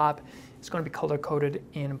 bottom to top, it's going to be color coded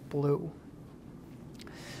in blue.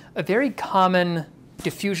 A very common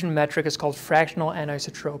diffusion metric is called fractional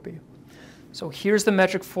anisotropy. So here's the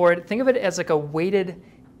metric for it. Think of it as like a weighted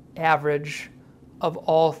average of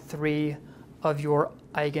all three of your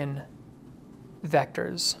eigenvectors.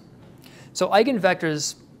 So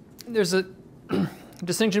eigenvectors, there's a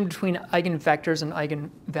distinction between eigenvectors and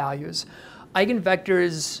eigenvalues.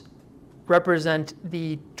 Eigenvectors represent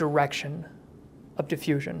the direction of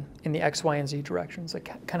diffusion in the x, y, and z directions. Like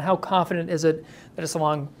kind of how confident is it that it's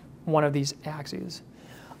along one of these axes.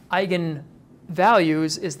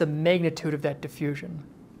 Eigenvalues is the magnitude of that diffusion.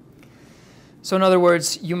 So in other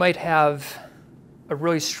words, you might have a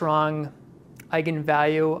really strong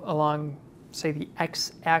eigenvalue along, say, the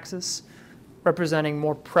x-axis, representing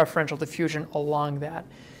more preferential diffusion along that.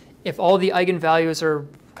 If all the eigenvalues are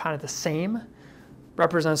kind of the same,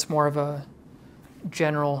 represents more of a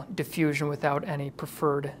general diffusion without any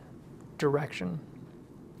preferred direction.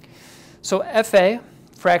 So FA,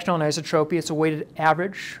 fractional anisotropy, it's a weighted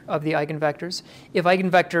average of the eigenvectors. If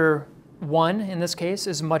eigenvector 1, in this case,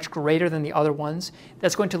 is much greater than the other ones,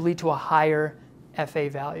 that's going to lead to a higher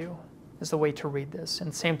FA value, is the way to read this.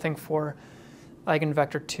 And same thing for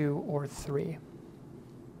eigenvector 2 or 3.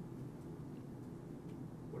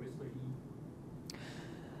 What is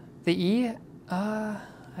the E? The E, I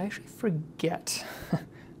actually forget.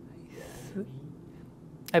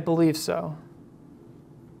 I believe so.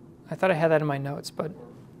 I thought I had that in my notes, but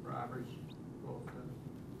Or average of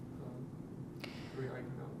the 3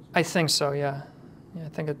 eigenvalues? I think so, yeah. I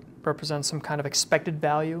think it represents some kind of expected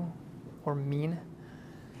value or mean.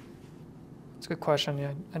 It's a good question.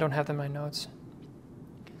 Yeah, I don't have them in my notes.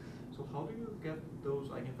 So how do you get those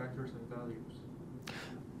eigenvectors and values?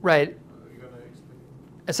 Right. You're going to explain.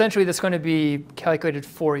 Essentially, that's going to be calculated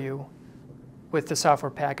for you with the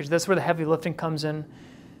software package. That's where the heavy lifting comes in.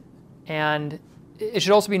 And it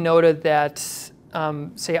should also be noted that, say,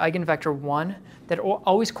 eigenvector 1, that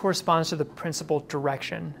always corresponds to the principal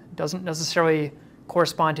direction. It doesn't necessarily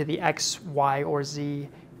correspond to the x, y, or z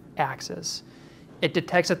axis. It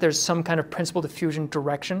detects that there's some kind of principal diffusion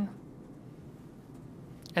direction,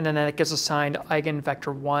 and then that gets assigned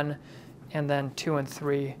eigenvector 1, and then 2 and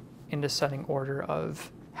 3 in descending order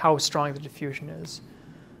of how strong the diffusion is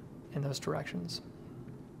in those directions.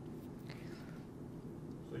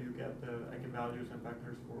 So you get the eigenvalues and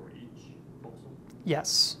vectors for each voxel?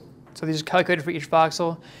 Yes. So these are calculated for each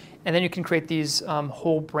voxel. And then you can create these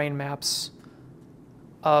whole brain maps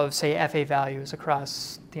of, say, FA values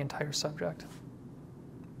across the entire subject.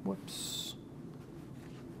 Whoops.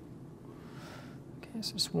 Okay,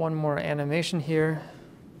 so just one more animation here,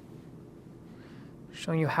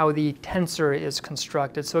 showing you how the tensor is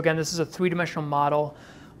constructed. So again, this is a three-dimensional model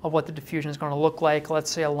of what the diffusion is going to look like, let's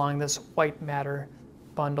say along this white matter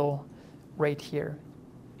bundle right here.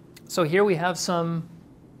 So here we have some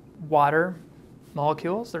water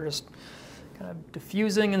molecules. They're just kind of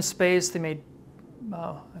diffusing in space. They may,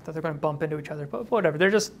 I thought they were going to bump into each other, but whatever. They're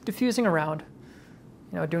just diffusing around,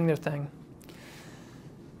 doing their thing.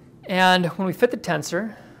 And when we fit the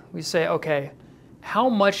tensor, we say, okay, how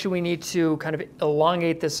much do we need to kind of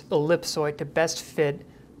elongate this ellipsoid to best fit,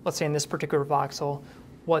 let's say in this particular voxel,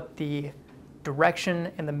 what the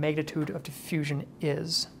direction and the magnitude of diffusion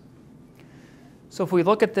is. So if we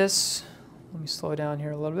look at this, let me slow down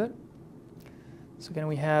here a little bit. So again,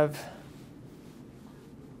 we have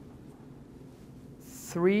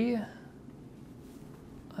 3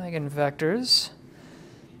 eigenvectors,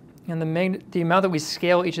 and the amount that we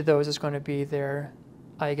scale each of those is going to be their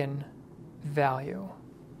eigenvalue.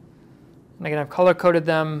 And again, I've color-coded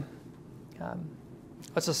them.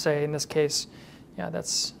 Let's just say in this case, yeah,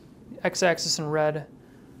 that's x-axis in red,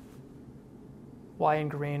 y in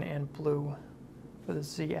green, and blue for the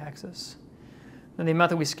z-axis. And the amount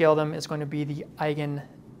that we scale them is going to be the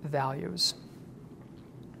eigenvalues.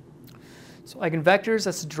 So eigenvectors,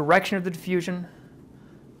 that's the direction of the diffusion.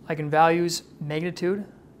 Eigenvalues, magnitude.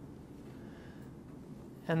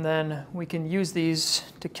 And then we can use these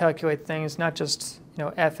to calculate things, not just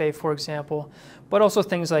FA, for example, but also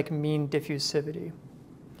things like mean diffusivity.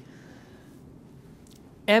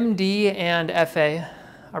 MD and FA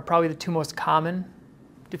are probably the two most common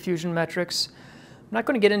diffusion metrics. I'm not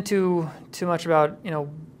going to get into too much about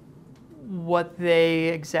what they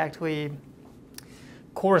exactly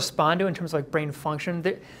correspond to in terms of like brain function.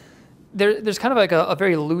 There's kind of like a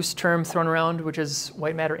very loose term thrown around, which is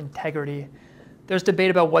white matter integrity. There's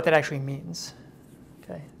debate about what that actually means.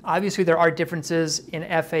 Okay. Obviously, there are differences in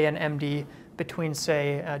FA and MD between,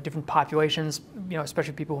 say, different populations,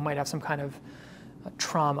 especially people who might have some kind of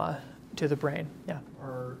trauma to the brain. Yeah.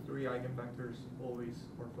 Are 3 eigenvectors always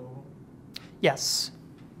orthogonal? Yes.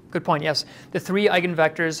 Good point. Yes. The 3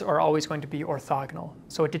 eigenvectors are always going to be orthogonal.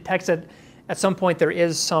 So it detects that at some point there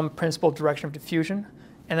is some principal direction of diffusion,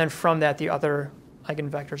 and then from that the other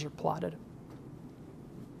eigenvectors are plotted.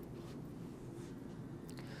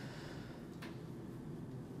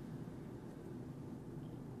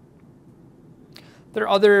 There are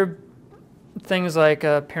other things like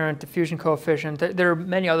apparent diffusion coefficient. There are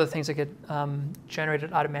many other things that get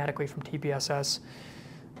generated automatically from TBSS,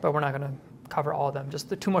 but we're not going to cover all of them. Just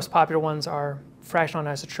the 2 most popular ones are fractional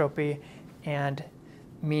anisotropy and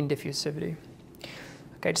mean diffusivity.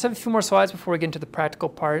 Okay, just have a few more slides before we get into the practical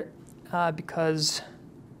part, because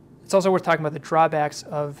it's also worth talking about the drawbacks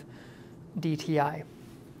of DTI.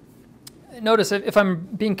 Notice, if I'm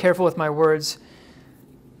being careful with my words,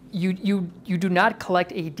 you do not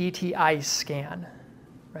collect a DTI scan,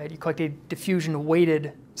 right? You collect a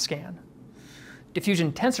diffusion-weighted scan.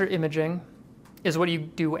 Diffusion tensor imaging is what you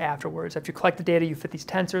do afterwards. After you collect the data, you fit these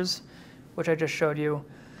tensors, which I just showed you,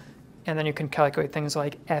 and then you can calculate things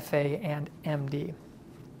like FA and MD.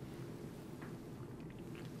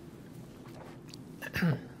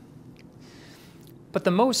 But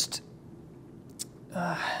the most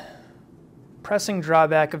pressing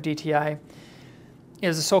drawback of DTI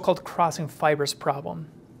is the so-called crossing fibers problem.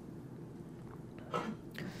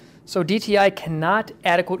 So DTI cannot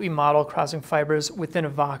adequately model crossing fibers within a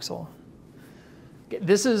voxel.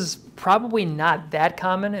 This is probably not that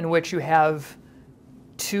common, in which you have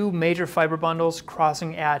 2 major fiber bundles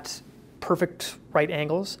crossing at perfect right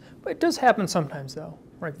angles, but it does happen sometimes though,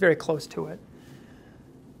 right, very close to it.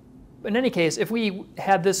 But in any case, if we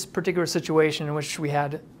had this particular situation in which we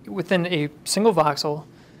had within a single voxel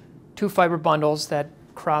 2 fiber bundles that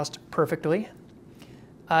crossed perfectly,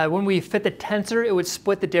 when we fit the tensor, it would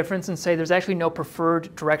split the difference and say there's actually no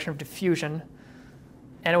preferred direction of diffusion,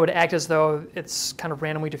 and it would act as though it's kind of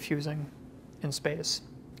randomly diffusing in space.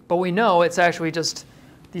 But we know it's actually just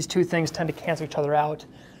these 2 things tend to cancel each other out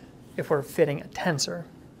if we're fitting a tensor.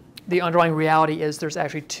 The underlying reality is there's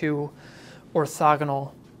actually 2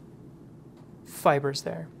 orthogonal fibers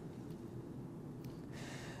there.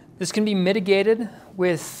 This can be mitigated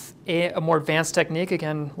with a more advanced technique,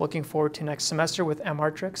 again, looking forward to next semester with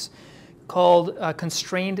M-Artrix, called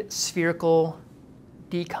constrained spherical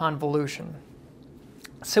deconvolution.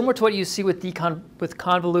 Similar to what you see with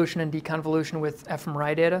convolution and deconvolution with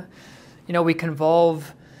fMRI data, we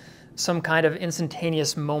convolve some kind of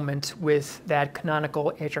instantaneous moment with that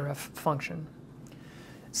canonical href function.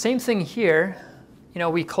 Same thing here.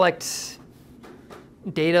 We collect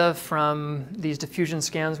data from these diffusion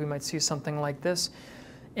scans. We might see something like this.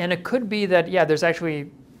 And it could be that, yeah, there's actually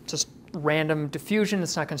just random diffusion.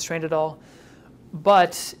 It's not constrained at all.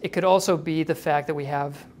 But it could also be the fact that we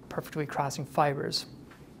have perfectly crossing fibers.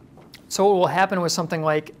 So what will happen with something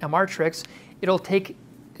like MR-Trix, it'll take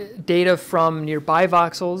data from nearby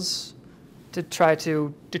voxels to try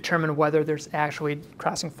to determine whether there's actually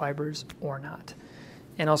crossing fibers or not.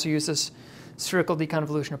 And also use this spherical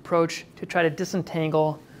deconvolution approach to try to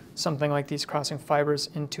disentangle something like these crossing fibers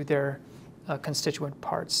into their constituent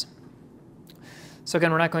parts. So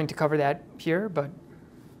again, we're not going to cover that here, but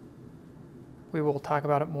we will talk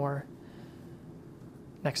about it more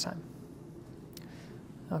next time.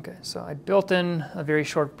 Okay, so I built in a very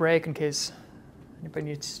short break in case anybody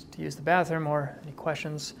needs to use the bathroom or any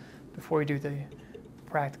questions before we do the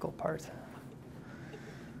practical part.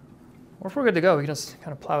 Or if we're good to go, we can just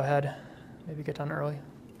kind of plow ahead, maybe get done early.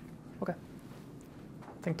 Okay.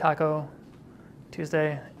 I think Taco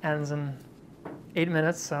Tuesday ends in 8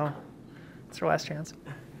 minutes, so it's our last chance.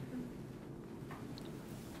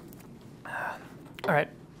 All right.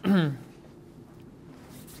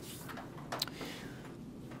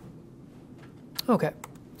 Okay,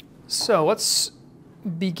 so let's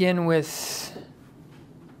begin with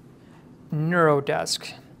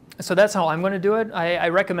Neurodesk. So that's how I'm going to do it. I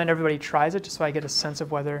recommend everybody tries it just so I get a sense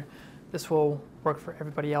of whether this will work for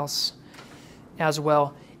everybody else as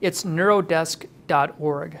well. It's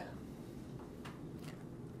neurodesk.org.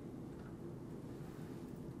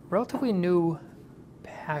 Relatively new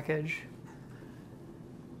package.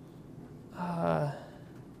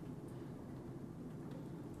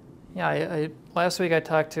 Yeah, last week I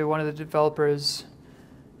talked to one of the developers,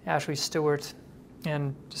 Ashley Stewart,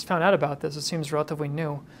 and just found out about this. It seems relatively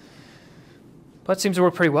new, but it seems to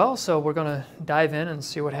work pretty well, so we're going to dive in and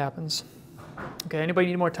see what happens. Okay, anybody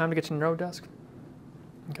need more time to get to Neurodesk?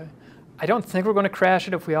 Okay. I don't think we're going to crash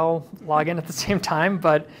it if we all log in at the same time,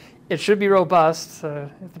 but it should be robust.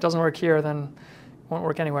 If it doesn't work here, then it won't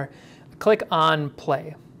work anywhere. Click on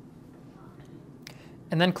Play,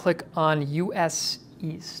 and then click on US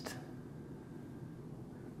East.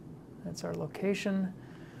 That's our location.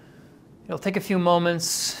 It'll take a few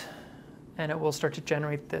moments, and it will start to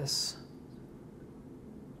generate this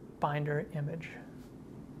binder image.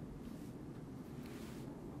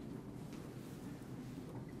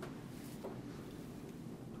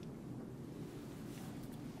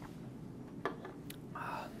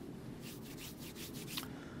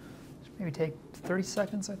 Maybe take 30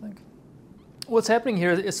 seconds, I think. What's happening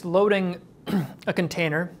here is it's loading a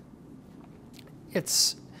container.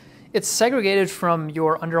 It's segregated from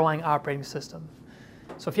your underlying operating system.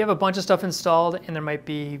 So if you have a bunch of stuff installed and there might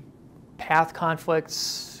be path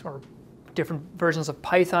conflicts or different versions of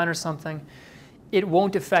Python or something, it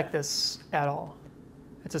won't affect this at all.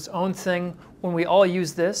 It's its own thing. When we all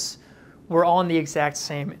use this, we're all in the exact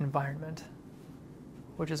same environment,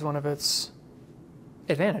 which is one of its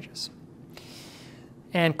advantages.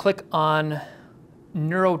 And click on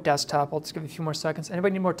Neuro Desktop. I'll just give you a few more seconds.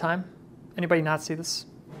 Anybody need more time? Anybody not see this?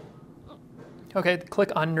 Okay,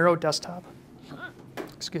 click on Neuro Desktop.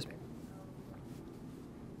 Excuse me.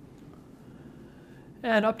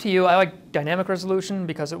 And up to you. I like dynamic resolution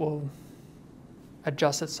because it will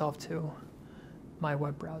adjust itself to my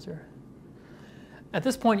web browser. At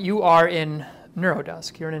this point, you are in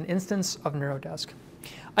Neurodesk. You're in an instance of Neurodesk.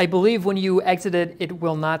 I believe when you exit it, it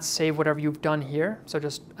will not save whatever you've done here, so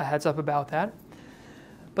just a heads up about that.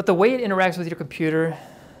 But the way it interacts with your computer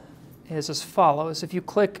is as follows. If you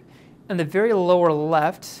click in the very lower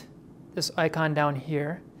left, this icon down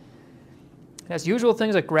here, it has usual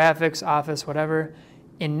things like graphics, Office, whatever.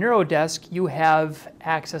 In Neurodesk, you have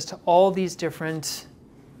access to all these different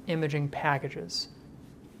imaging packages.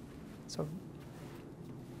 So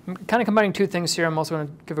I'm kind of combining two things here. I'm also going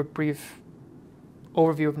to give a brief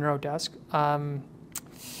overview of Neurodesk.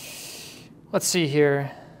 Let's see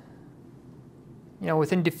here.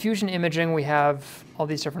 Within diffusion imaging, we have all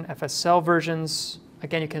these different FSL versions.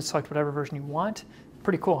 Again, you can select whatever version you want.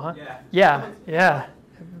 Pretty cool, huh? Yeah.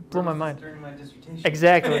 It blew my mind. During my dissertation.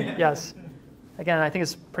 Exactly, yes. Again, I think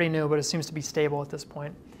it's pretty new, but it seems to be stable at this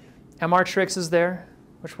point. MR-Trix is there,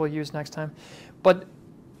 which we'll use next time. But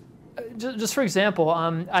just for example,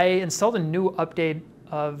 I installed a new update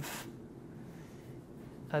of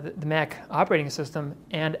the Mac operating system,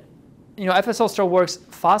 and FSL still works.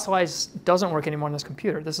 FSLeyes doesn't work anymore on this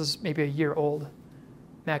computer. This is maybe a year old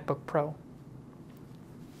MacBook Pro.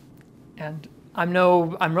 And I'm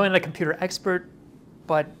really not a computer expert,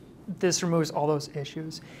 but this removes all those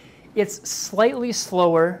issues. It's slightly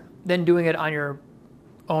slower than doing it on your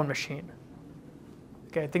own machine.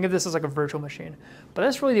 Okay, think of this as like a virtual machine. But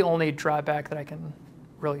that's really the only drawback that I can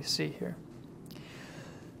really see here.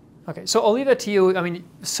 Okay, so I'll leave that to you. I mean,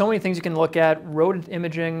 so many things you can look at: rodent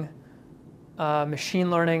imaging,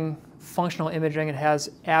 machine learning, functional imaging. It has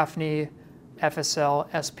AFNI, FSL,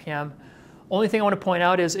 SPM. Only thing I want to point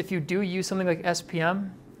out is if you do use something like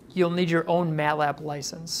SPM, you'll need your own MATLAB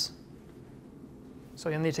license. So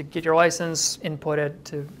you'll need to get your license, input it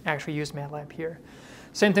to actually use MATLAB here.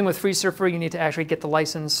 Same thing with FreeSurfer. You need to actually get the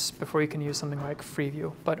license before you can use something like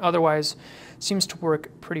Freeview. But otherwise, it seems to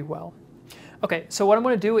work pretty well. OK, so what I'm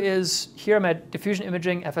going to do is here I'm at Diffusion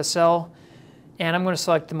Imaging, FSL. And I'm going to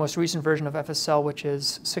select the most recent version of FSL, which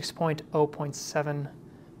is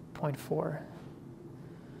 6.0.7.4.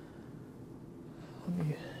 Let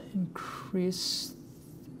me increase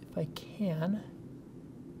if I can.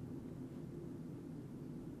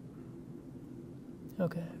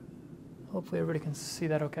 OK. Hopefully everybody can see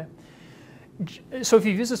that OK. So if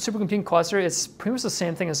you use a supercomputing cluster, it's pretty much the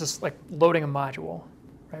same thing as just like loading a module.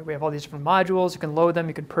 Right? We have all these different modules. You can load them.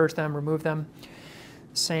 You can purge them, remove them.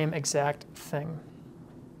 Same exact thing.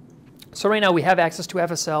 So right now we have access to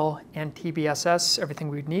FSL and TBSS, everything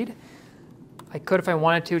we'd need. I could, if I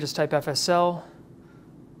wanted to, just type FSL.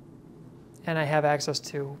 And I have access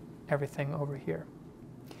to everything over here.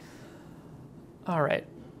 All right.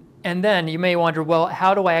 And then you may wonder, well,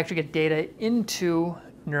 how do I actually get data into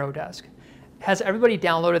Neurodesk? Has everybody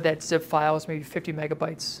downloaded that zip file? It's maybe 50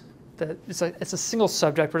 megabytes. It's a single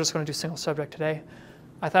subject. We're just going to do single subject today.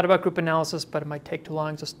 I thought about group analysis, but it might take too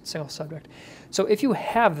long, just single subject. So if you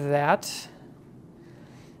have that,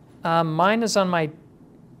 mine is on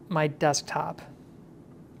my desktop.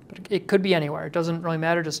 But it could be anywhere. It doesn't really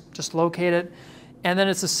matter. Just locate it. And then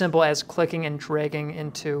it's as simple as clicking and dragging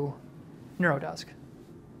into Neurodesk.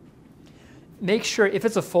 Make sure, if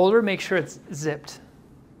it's a folder, make sure it's zipped.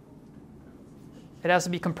 It has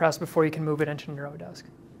to be compressed before you can move it into Neurodesk.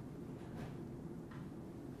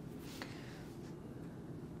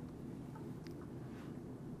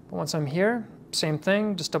 Once I'm here, same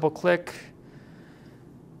thing, just double click.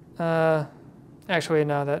 Actually,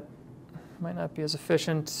 no, that might not be as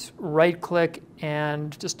efficient. Right click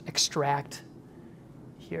and just extract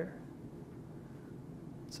here.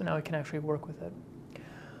 So now we can actually work with it.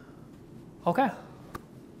 OK.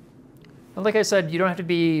 And like I said, you don't have to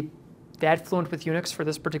be that fluent with Unix for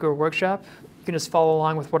this particular workshop. You can just follow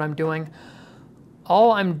along with what I'm doing.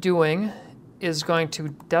 All I'm doing is going to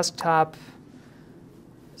desktop.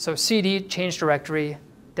 So cd, change directory,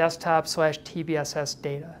 desktop/TBSS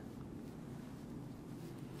data.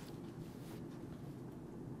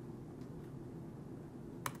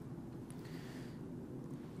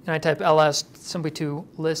 And I type ls simply to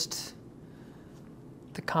list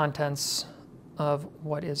the contents of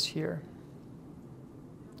what is here.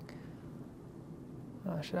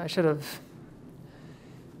 I should have.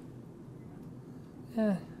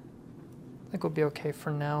 I think we'll be OK for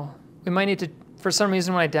now. We might need to. For some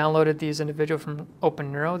reason, when I downloaded these individual from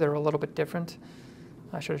OpenNeuro, they were a little bit different.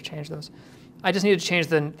 I should have changed those. I just need to change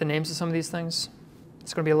the names of some of these things.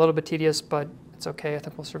 It's going to be a little bit tedious, but it's OK. I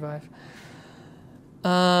think we'll survive.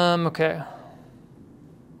 OK.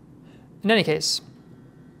 In any case,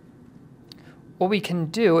 what we can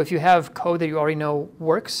do, if you have code that you already know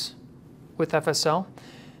works with FSL,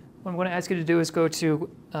 what I'm going to ask you to do is go to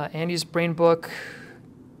Andy's Brain Book,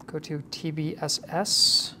 go to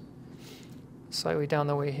TBSS. Slightly down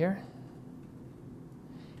the way here.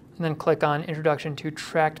 And then click on Introduction to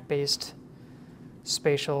Tract-Based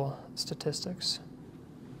Spatial Statistics.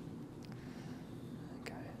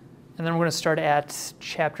 Okay. And then we're going to start at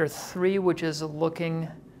Chapter 3, which is looking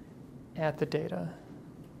at the data.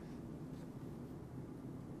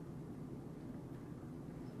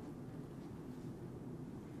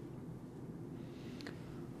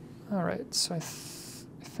 All right, so I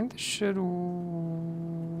think this should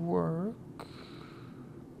work.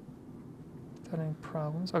 Without any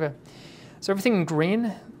problems. OK. So everything in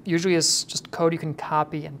green usually is just code you can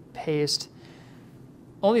copy and paste.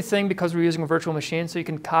 Only thing, because we're using a virtual machine, so you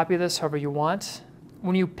can copy this however you want.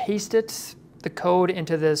 When you paste it, the code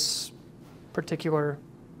into this particular.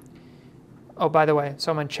 Oh, by the way,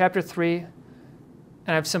 so I'm on Chapter 3,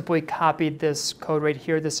 and I've simply copied this code right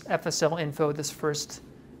here, this FSL info, this first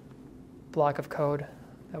block of code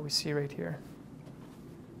that we see right here.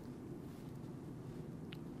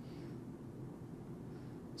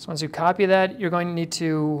 So once you copy that, you're going to need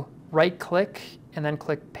to right-click and then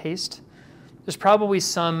click Paste. There's probably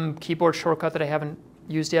some keyboard shortcut that I haven't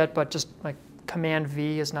used yet, but just like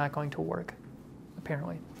Command-V is not going to work,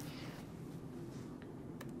 apparently.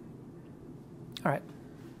 All right.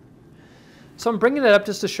 So I'm bringing that up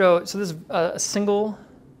just to show, so this is a single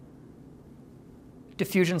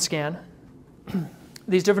diffusion scan.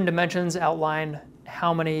 These different dimensions outline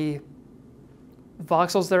how many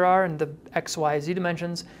voxels there are in the x, y, z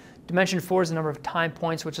dimensions. Dimension 4 is the number of time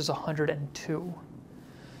points, which is 102. And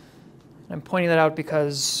I'm pointing that out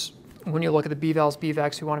because when you look at the b-vals,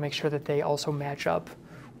 b-vecs, we want to make sure that they also match up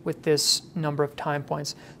with this number of time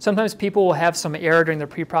points. Sometimes people will have some error during their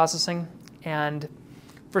pre-processing, and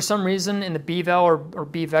for some reason in the b-val or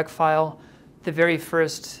b-vec file, the very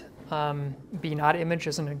first b-naught image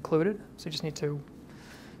isn't included. So you just need to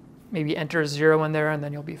maybe enter 0 in there, and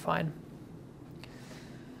then you'll be fine.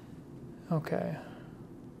 Okay.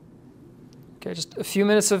 Okay, just a few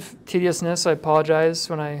minutes of tediousness. I apologize.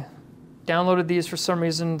 When I downloaded these, for some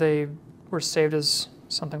reason, they were saved as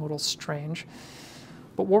something a little strange.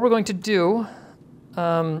 But what we're going to do,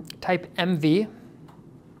 type MV.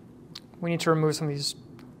 We need to remove some of these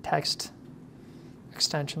text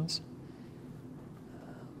extensions.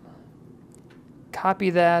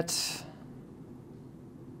 Copy that.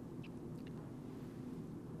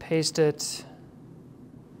 Paste it.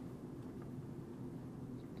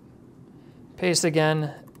 Paste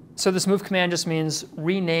again. So this move command just means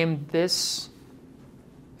rename this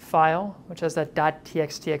file, which has that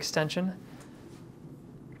 .txt extension.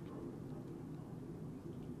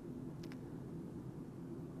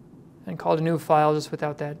 And call it a new file just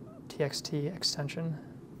without that txt extension.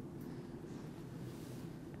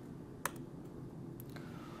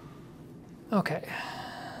 Okay.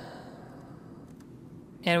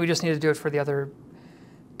 And we just need to do it for the other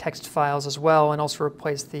text files as well, and also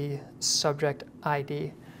replace the subject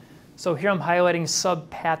ID. So here I'm highlighting sub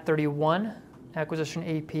path 31, acquisition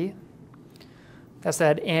AP. That's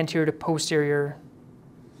that anterior to posterior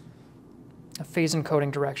phase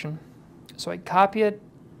encoding direction. So I copy it,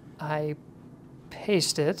 I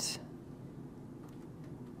paste it.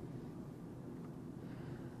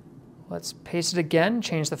 Let's paste it again,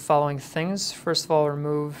 change the following things. First of all,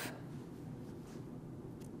 remove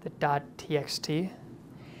the .txt.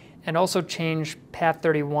 And also change path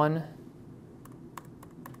 31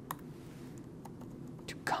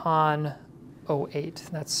 to con 08.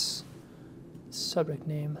 That's subject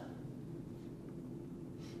name.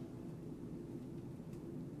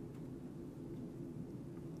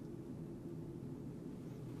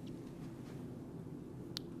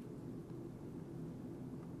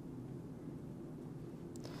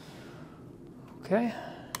 Okay.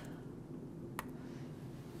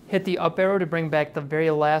 Hit the up arrow to bring back the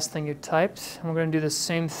very last thing you typed. And we're going to do the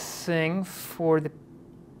same thing for the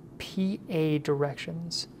PA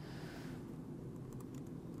directions.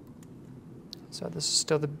 So this is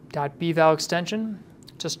still the .bval extension.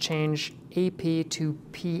 Just change AP to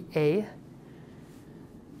PA,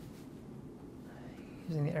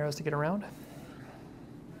 using the arrows to get around.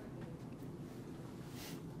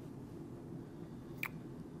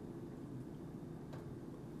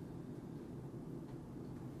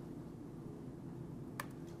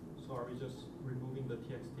 Are we just removing the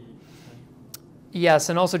TXT? Yes,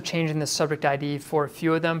 and also changing the subject ID for a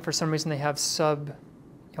few of them. For some reason, they have sub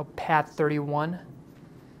path 31.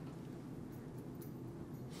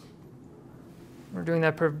 We're doing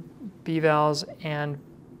that for bvals and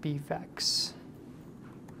bvecs.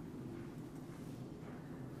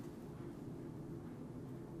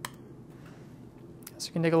 So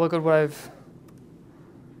you can take a look at what I've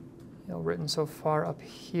written so far up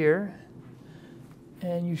here.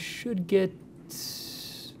 And you should get,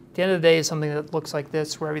 at the end of the day, something that looks like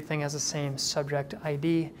this, where everything has the same subject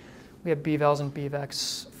ID. We have bvals and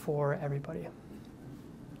bvecs for everybody.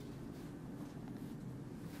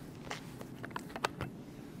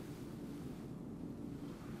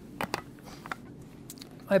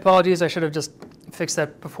 My apologies, I should have just fixed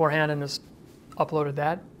that beforehand and just uploaded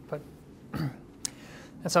that, but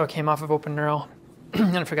that's how it came off of OpenNeuro,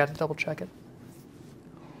 and I forgot to double check it.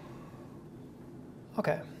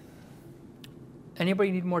 Okay.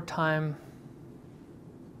 Anybody need more time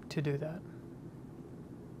to do that?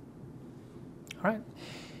 All right.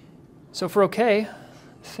 So if we're okay, I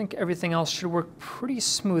think everything else should work pretty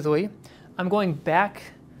smoothly. I'm going back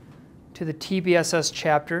to the TBSS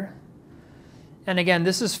chapter. And again,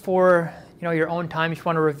 this is for your own time if you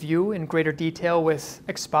want to review in greater detail with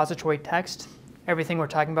expository text, everything we're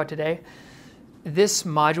talking about today. This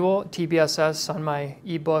module, TBSS, on my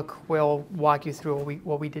ebook will walk you through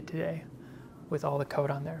what we did today with all the code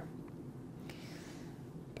on there.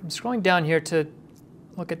 I'm scrolling down here to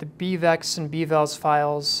look at the bvecs and bvals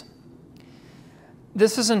files.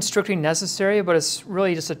 This isn't strictly necessary, but it's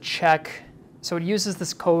really just a check. So it uses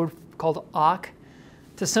this code called awk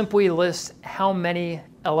to simply list how many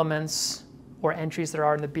elements or entries there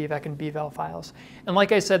are in the BVEC and BVAL files. And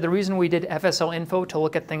like I said, the reason we did FSL info to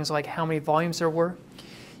look at things like how many volumes there were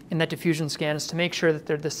in that diffusion scan is to make sure that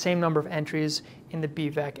they're the same number of entries in the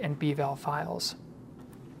BVEC and BVAL files.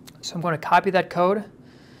 So I'm going to copy that code,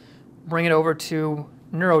 bring it over to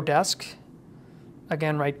Neurodesk.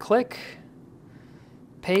 Again, right-click,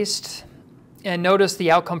 paste, and notice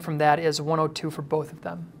the outcome from that is 102 for both of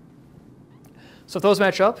them. So if those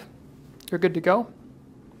match up, you're good to go.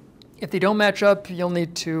 If they don't match up, you'll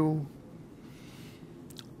need to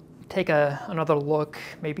take another look,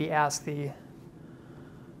 maybe ask the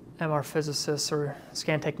MR physicists or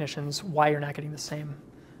scan technicians why you're not getting the same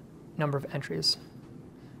number of entries.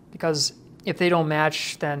 Because if they don't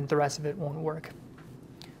match, then the rest of it won't work.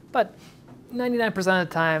 But 99% of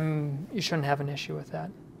the time, you shouldn't have an issue with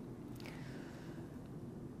that.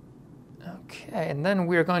 Okay, and then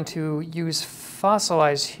we're going to use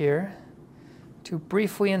FSLeyes here to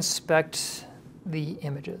briefly inspect the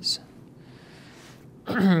images.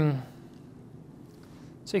 So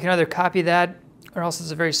you can either copy that, or else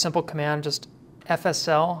it's a very simple command, just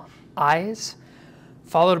FSLeyes,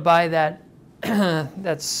 followed by that,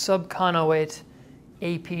 that subconowate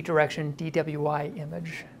AP direction DWI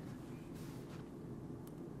image.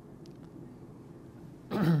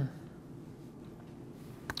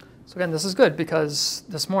 So again, this is good because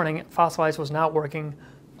this morning FSLeyes was not working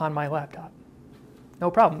on my laptop. No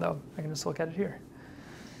problem though, I can just look at it here.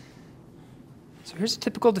 So here's a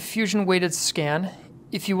typical diffusion-weighted scan.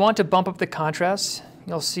 If you want to bump up the contrast,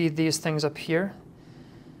 you'll see these things up here.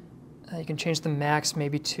 You can change the max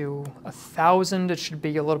maybe to 1,000. It should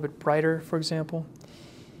be a little bit brighter, for example.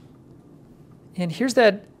 And here's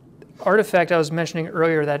that artifact I was mentioning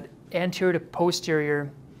earlier, that anterior to posterior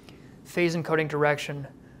phase encoding direction.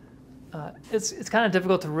 It's kind of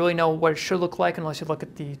difficult to really know what it should look like unless you look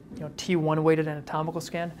at the T1 weighted anatomical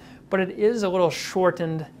scan, but it is a little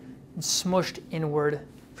shortened and smushed inward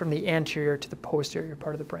from the anterior to the posterior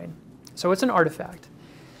part of the brain. So it's an artifact.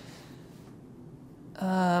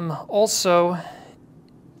 Also,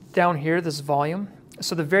 down here, this volume.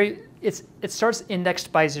 So it starts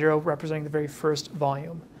indexed by 0, representing the very first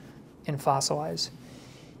volume in FSLeyes.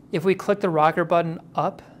 If we click the rocker button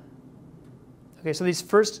up, okay, so these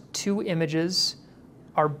first 2 images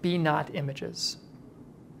are B0 images.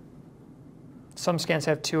 Some scans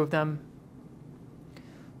have 2 of them.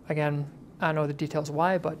 Again, I don't know the details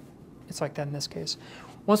why, but it's like that in this case.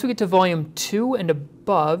 Once we get to volume 2 and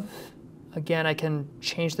above, again, I can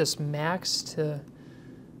change this max to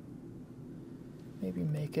maybe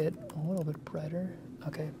make it a little bit brighter.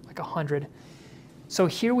 Okay, like 100. So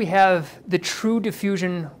here we have the true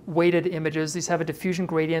diffusion-weighted images. These have a diffusion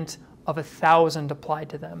gradient of 1,000 applied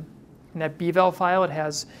to them. In that BVAL file, it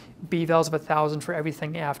has BVALs of 1,000 for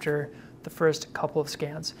everything after the first couple of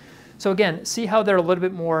scans. So again, see how they're a little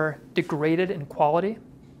bit more degraded in quality,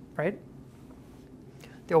 right?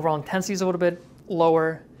 The overall intensity is a little bit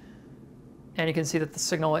lower, and you can see that the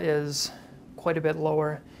signal is quite a bit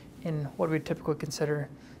lower in what we typically consider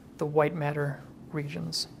the white matter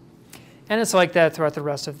regions. And it's like that throughout the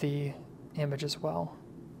rest of the image as well.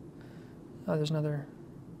 Oh, there's another.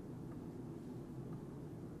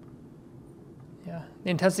 Yeah, the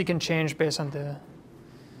intensity can change based on the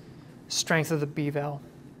strength of the BVAL.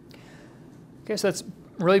 Okay, so that's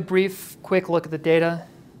a really brief, quick look at the data.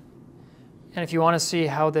 And if you want to see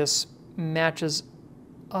how this matches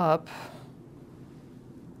up,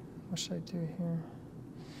 what should I do here?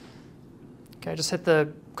 Okay, I just hit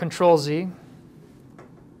the Control-Z.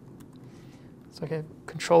 So I get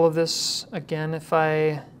control of this again. If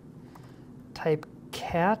I type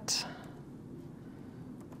cat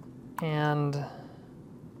and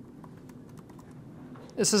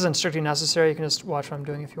this isn't strictly necessary. You can just watch what I'm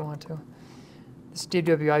doing if you want to. This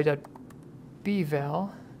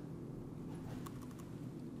DWI.bval.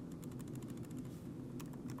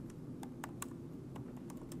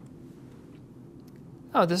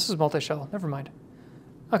 Oh, this is multi-shell. Never mind.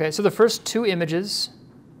 Okay, so the first 2 images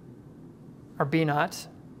are B0.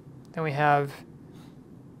 Then we have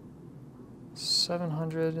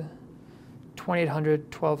 700,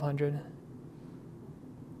 2800, 1200.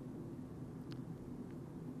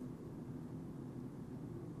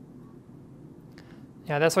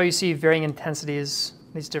 Yeah, that's why you see varying intensities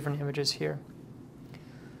in these different images here.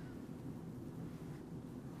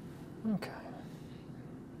 Okay.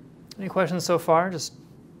 Any questions so far? Just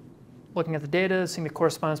looking at the data, seeing the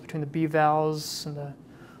correspondence between the B-vals and the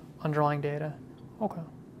underlying data. Okay.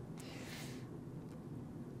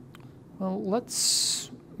 Well,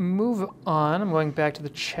 let's move on. I'm going back to the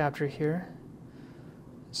chapter here.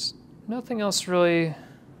 There's nothing else really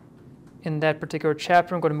in that particular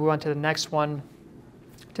chapter. I'm going to move on to the next one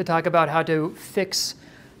to talk about how to fix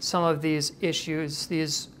some of these issues,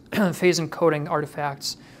 these phase encoding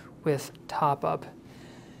artifacts with Topup.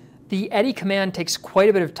 The eddy command takes quite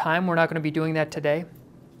a bit of time. We're not going to be doing that today.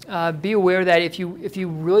 Be aware that if you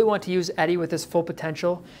really want to use eddy with its full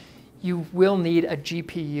potential, you will need a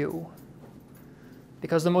GPU,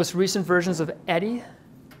 because the most recent versions of eddy,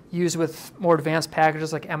 used with more advanced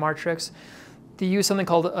packages like MRTrix, they use something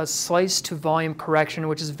called a slice to volume correction,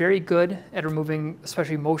 which is very good at removing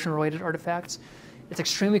especially motion-related artifacts. It's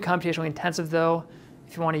extremely computationally intensive, though.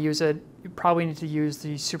 If you want to use it, you probably need to use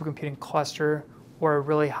the supercomputing cluster or a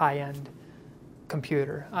really high-end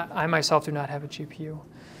computer. I myself do not have a GPU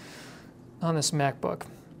on this MacBook.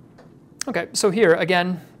 Okay, so here,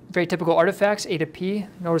 again, very typical artifacts, A to P.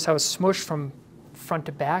 Notice how it's smushed from front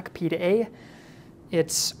to back, P to A.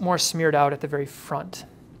 It's more smeared out at the very front.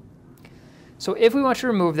 So if we want to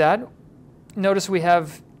remove that, notice we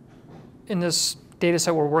have, in this data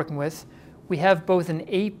set we're working with, we have both an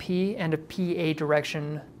AP and a PA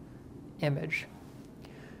direction image.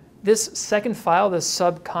 This second file, the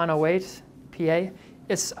sub-con08 PA,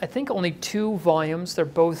 it's, I think, only 2 volumes. They're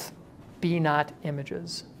both B0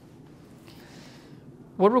 images.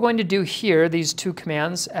 What we're going to do here, these 2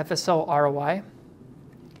 commands, FSLROI,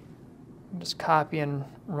 just copy and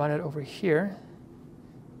run it over here.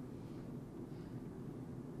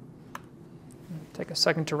 Take a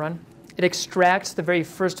second to run. It extracts the very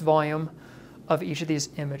first volume of each of these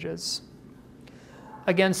images.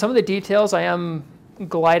 Again, some of the details I am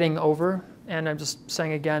gliding over, and I'm just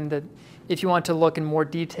saying again that if you want to look in more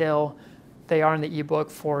detail, they are in the ebook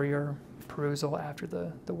for your perusal after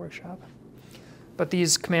the workshop. But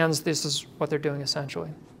these commands, this is what they're doing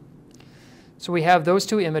essentially. So we have those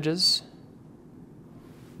 2 images.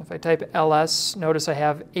 If I type ls, notice I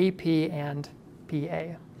have AP and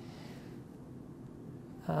PA.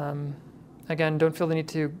 Again, don't feel the need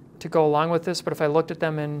to go along with this, but if I looked at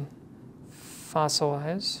them in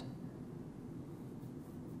FSLeyes,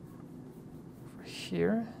 over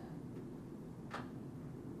here,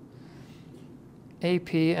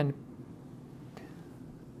 AP and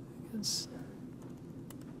so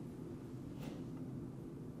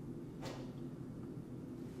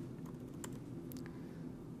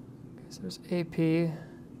there's AP,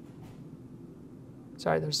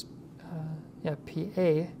 sorry, there's yeah,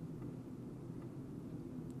 PA,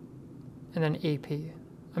 and then AP.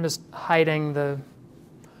 I'm just hiding the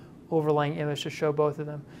overlaying image to show both of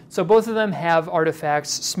them. So both of them have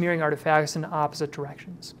artifacts, smearing artifacts in opposite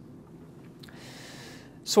directions.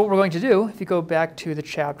 So what we're going to do, if you go back to the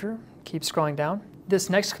chapter, keep scrolling down,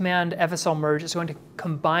 this next command, FSL merge, is going to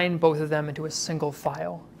combine both of them into a single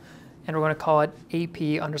file. And we're going to call it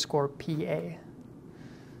AP_PA.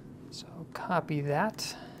 So copy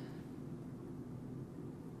that.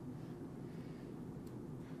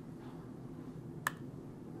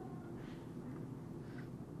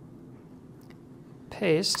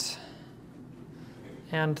 Paste,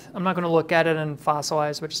 and I'm not going to look at it in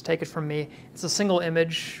FSLeyes, but just take it from me. It's a single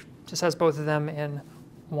image, just has both of them in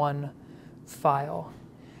one file.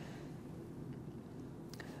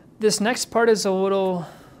 This next part is a little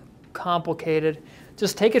complicated.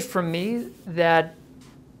 Just take it from me that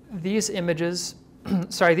these images,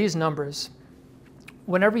 sorry, these numbers,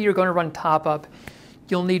 whenever you're going to run Topup,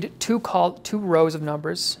 you'll need two rows of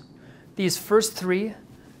numbers. These first 3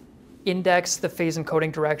 index the phase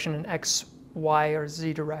encoding direction in X, Y, or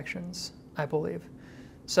Z directions, I believe.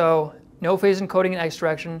 So no phase encoding in X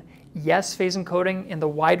direction, yes phase encoding in the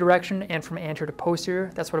Y direction and from anterior to posterior.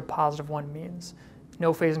 That's what a +1 means.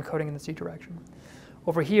 No phase encoding in the Z direction.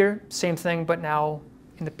 Over here, same thing, but now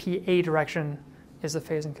in the PA direction is the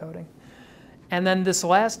phase encoding. And then this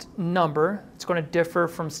last number, it's going to differ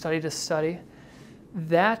from study to study.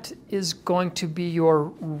 That is going to be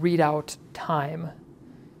your readout time.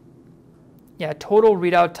 Yeah, total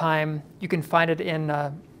readout time, you can find it in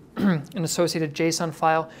an associated JSON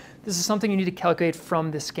file. This is something you need to calculate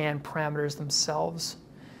from the scan parameters themselves.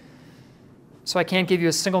 So I can't give you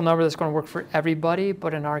a single number that's going to work for everybody,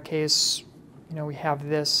 but in our case, we have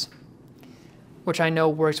this, which I know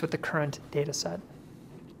works with the current data set.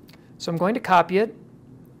 So I'm going to copy it.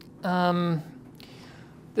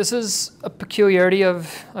 This is a peculiarity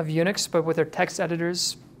of Unix, but with their text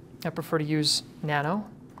editors, I prefer to use Nano.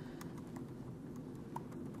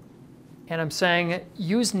 And I'm saying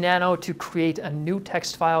use Nano to create a new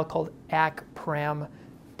text file called acpram.txt.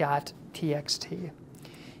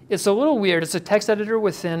 It's a little weird. It's a text editor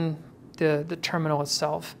within the terminal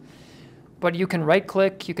itself. But you can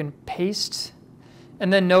right-click, you can paste,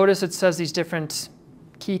 and then notice it says these different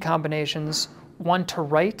key combinations. 1 to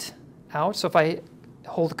write, out. So if I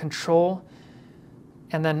hold Control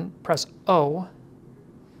and then press O,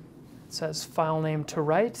 it says file name to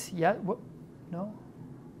write. Yeah, no,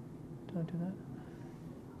 don't do that.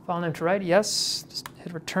 File name to write, yes, just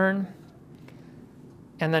hit return.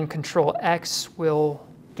 And then Control X will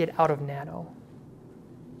get out of Nano.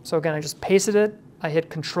 So again, I just pasted it, I hit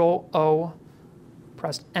Control O,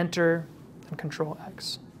 pressed Enter, and Control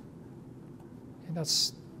X. And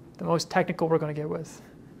that's the most technical we're going to get with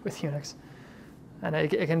Unix. And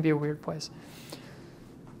it can be a weird place.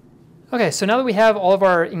 Okay, so now that we have all of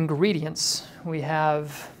our ingredients, we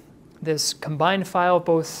have this combined file,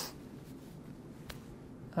 both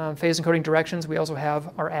phase encoding directions. We also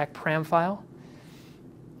have our ACK-param file,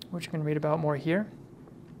 which you can read about more here.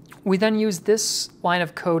 We then use this line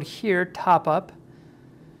of code here, Topup.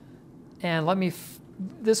 And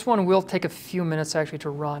this one will take a few minutes actually to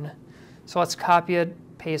run. So let's copy it,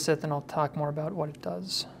 paste it, then I'll talk more about what it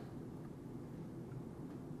does.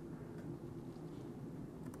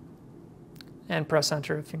 And press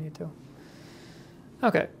enter if you need to.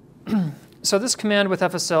 Okay, so this command with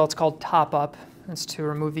FSL, it's called Topup. It's to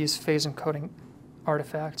remove these phase encoding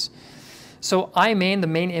artifacts. So iMain, the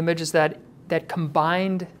main image, is that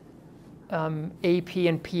combined AP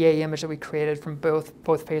and PA image that we created from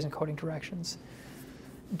both phase encoding directions.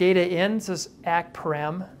 Data in is this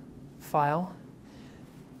ACK-param file.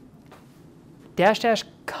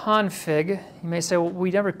 --config, you may say, well, we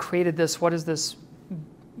never created this. What is this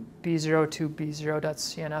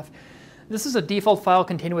b02b0.cnf? This is a default file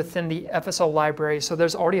contained within the FSL library, so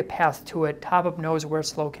there's already a path to it. Topup knows where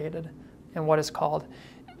it's located and what it's called.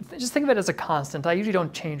 Just think of it as a constant. I usually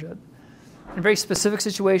don't change it. In very specific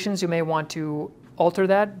situations, you may want to alter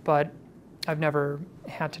that, but I've never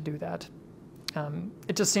had to do that.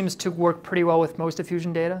 It just seems to work pretty well with most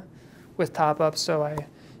diffusion data with Topup, so I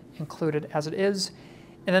include it as it is.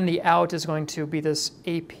 And then the out is going to be this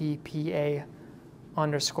APPA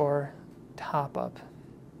underscore Topup.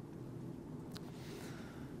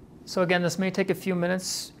 So again, this may take a few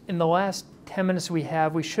minutes. In the last 10 minutes we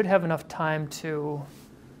should have enough time to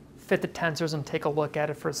fit the tensors and take a look at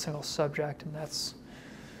it for a single subject, and that's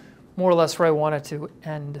more or less where I wanted to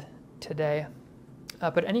end today.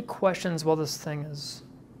 But any questions while this thing is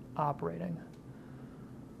operating?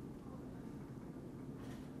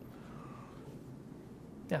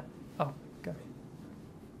 Yeah. Oh, okay.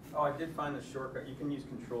 Oh, I did find the shortcut. You can use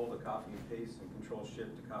Control to copy and paste and Control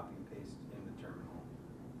Shift to copy and paste in the terminal.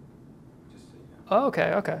 Just so you know. Oh,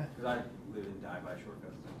 okay, okay. Because I live and die by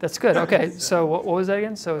shortcuts. That's good. Okay, so what was that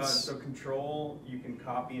again? So it's so Control, you can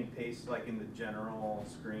copy and paste like in the general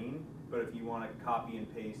screen, but if you want to copy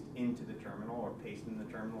and paste into the terminal or paste in the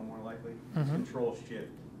terminal more likely, it's Control Shift.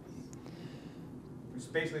 It's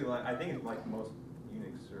basically like, I think it's like most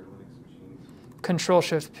Unix or Linux machines. Control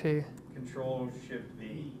Shift P. Control Shift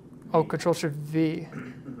V. Oh, Control Shift V. Yeah.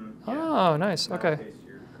 Oh, nice. That'll Okay. paste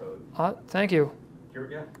your code. Thank you.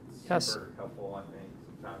 Yeah, Yes. super helpful, I think,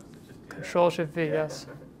 sometimes to just do Control that. Shift V. Yeah. Yes.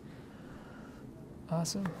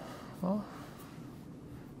 Awesome. Well,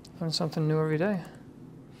 learn something new every day.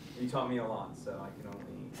 You taught me a lot, so I can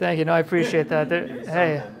only. Thank you. No, I appreciate that. give you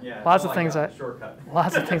Hey, something. Yeah, lots that's of all things shortcut.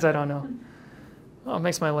 lots of things I don't know. Oh, it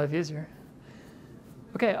makes my life easier.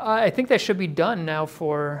 Okay, I think that should be done now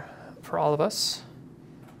for all of us.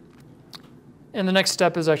 And the next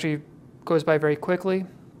step is actually goes by very quickly.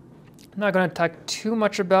 I'm not going to talk too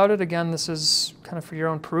much about it. Again, this is kind of for your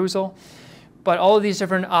own perusal. But all of these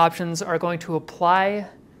different options are going to apply.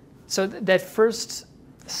 So that first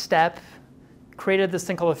step created this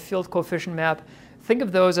thing called a field coefficient map. Think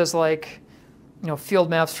of those as like,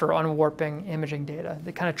 field maps for unwarping imaging data.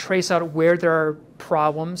 They kind of trace out where there are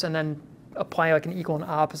problems and then apply like an equal and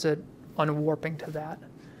opposite unwarping to that.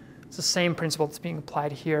 It's the same principle that's being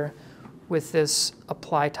applied here with this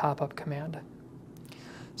apply Topup command.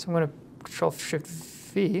 So I'm going to Control Shift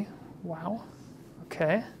V. Wow.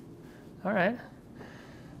 Okay. All right.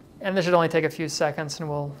 And this should only take a few seconds, and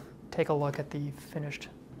we'll take a look at the finished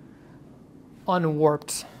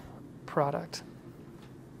unwarped product.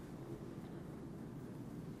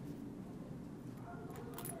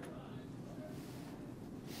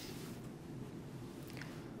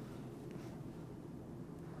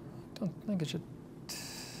 Don't think it should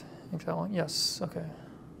take that long. Yes, okay.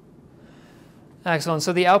 Excellent.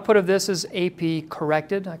 So the output of this is AP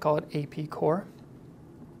corrected. I call it AP core.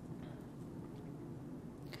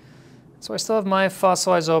 So I still have my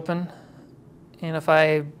FSLeyes open. And if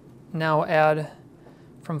I now add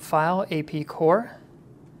from file AP core,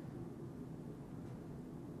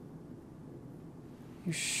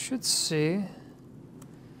 you should see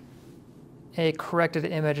a corrected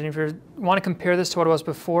image. And if you want to compare this to what it was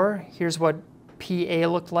before, here's what PA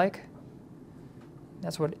looked like.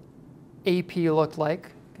 That's what AP looked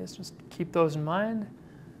like. Okay, so just keep those in mind.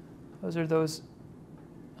 Those are those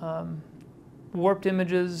warped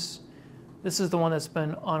images. This is the one that's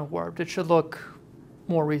been unwarped. It should look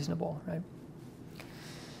more reasonable, right?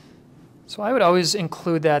 So I would always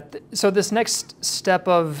include that. So this next step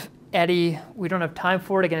of eddy, we don't have time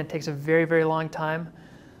for it. Again, it takes a very, very long time.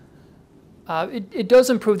 It does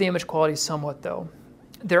improve the image quality somewhat, though.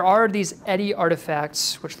 There are these eddy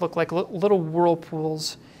artifacts, which look like little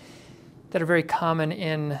whirlpools that are very common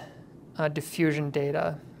in diffusion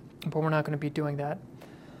data, but we're not going to be doing that.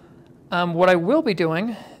 What I will be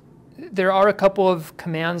doing, there are a couple of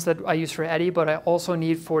commands that I use for eddy, but I also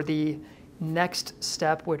need for the next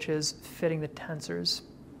step, which is fitting the tensors.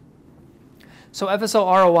 So FSL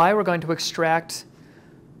ROI, we're going to extract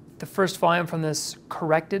the first volume from this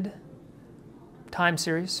corrected time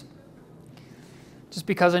series, just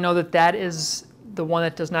because I know that that is the one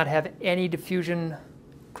that does not have any diffusion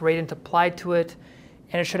gradient applied to it,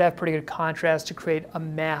 and it should have pretty good contrast to create a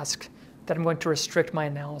mask that I'm going to restrict my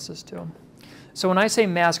analysis to. So when I say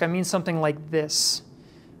mask, I mean something like this,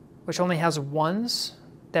 which only has ones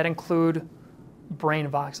that include brain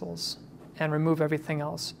voxels and remove everything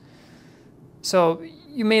else. So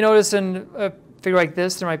you may notice in a figure like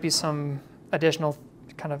this, there might be some additional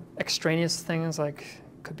kind of extraneous things, like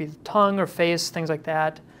could be the tongue or face, things like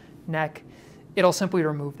that, neck. It'll simply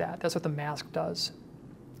remove that. That's what the mask does.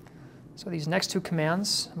 So these next two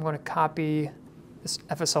commands, I'm going to copy this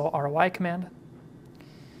FSL ROI command.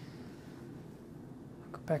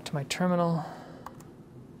 Go back to my terminal.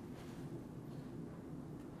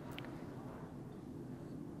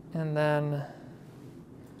 And then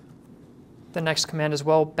the next command as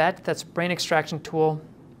well, BET, that's brain extraction tool.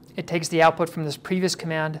 It takes the output from this previous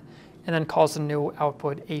command and then calls the new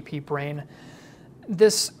output AP brain.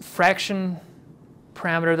 This fraction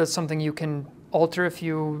parameter, that's something you can alter if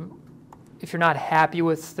you're not happy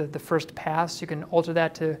with the first pass. You can alter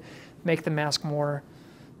that to make the mask more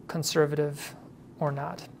conservative or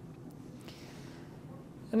not.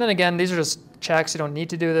 And then again, these are just checks. You don't need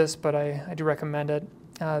to do this, but I do recommend it.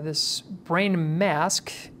 This brain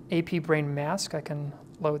mask, AP brain mask, I can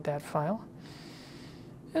load that file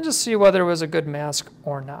and just see whether it was a good mask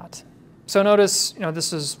or not. So notice,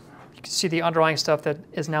 this is, you can see the underlying stuff that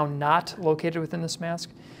is now not located within this mask.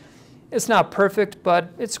 It's not perfect, but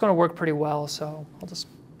it's going to work pretty well, so I'll just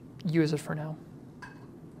use it for now.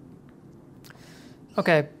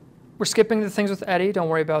 Okay, we're skipping the things with eddy. Don't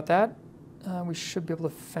worry about that. We should be able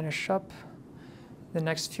to finish up the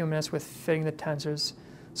next few minutes with fitting the tensors.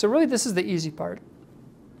 So really, this is the easy part.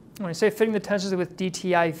 When I say fitting the tensors with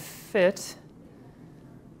DTI fit,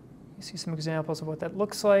 you see some examples of what that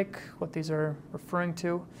looks like, what these are referring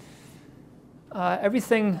to.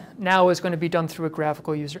 Everything now is going to be done through a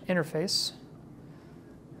graphical user interface.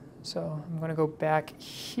 So I'm going to go back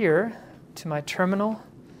here to my terminal.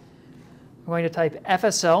 I'm going to type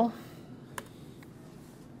FSL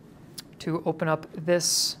to open up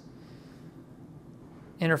this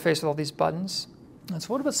interface with all these buttons. It's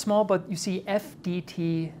a little bit small, but you see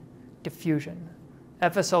FDT diffusion,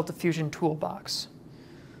 FSL diffusion toolbox.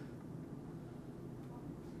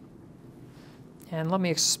 And let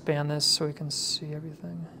me expand this so we can see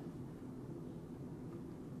everything.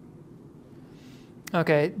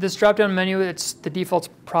 Okay, this drop-down menu, it's the default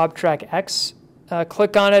prob track X.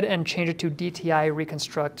 Click on it and change it to DTI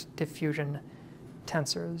reconstruct diffusion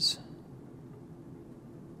tensors.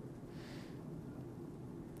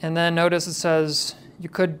 And then notice it says you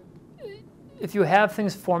could, if you have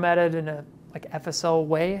things formatted in a like FSL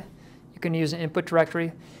way, you can use an input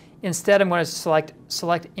directory. Instead, I'm going to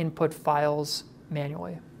select input files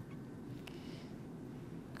manually,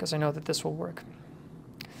 because I know that this will work.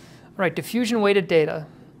 All right, diffusion-weighted data.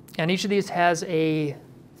 And each of these has a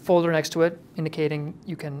folder next to it, indicating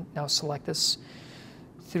you can now select this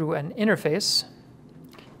through an interface.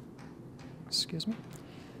 Excuse me.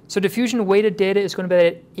 So diffusion-weighted data is going to be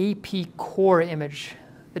that AP core image,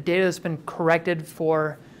 the data that's been corrected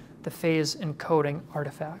for the phase-encoding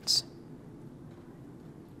artifacts.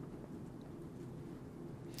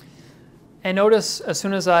 And notice, as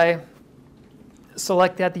soon as I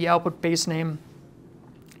select that, the output base name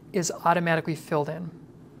is automatically filled in.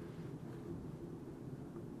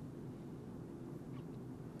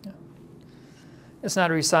 Yeah. It's not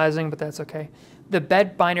resizing, but that's okay. The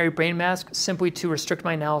BET binary brain mask, simply to restrict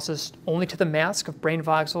my analysis only to the mask of brain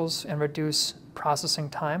voxels and reduce processing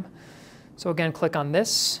time. So again, click on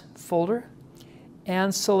this folder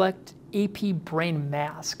and select AP brain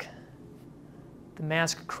mask. the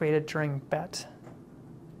mask created during BET.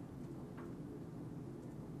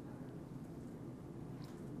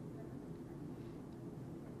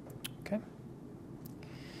 Okay.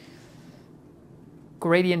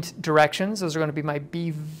 Gradient directions, those are going to be my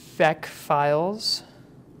BVec files.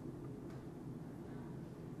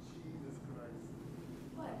 Jesus Christ.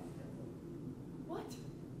 What?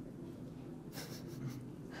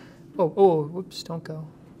 Oh, whoops, don't go.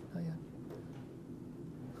 Not yet.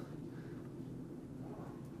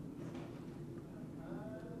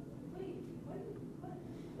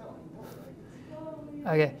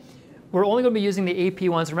 Okay, we're only going to be using the AP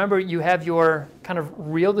ones. Remember, you have your kind of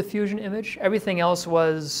real diffusion image. Everything else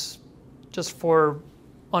was just for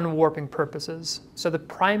unwarping purposes. So the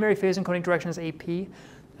primary phase encoding direction is AP.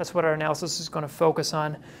 That's what our analysis is going to focus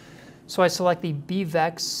on. So I select the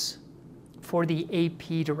BVEX for the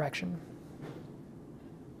AP direction.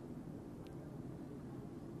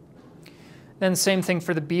 Then same thing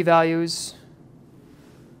for the B values.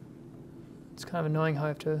 It's kind of annoying how I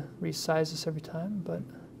have to resize this every time, but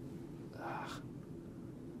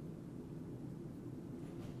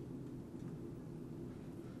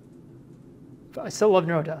I still love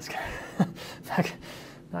Neurodesk.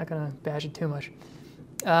 Not going to bash it too much.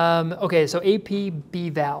 Okay, so AP B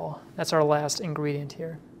val. That's our last ingredient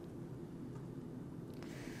here.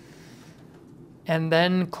 And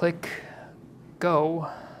then click Go.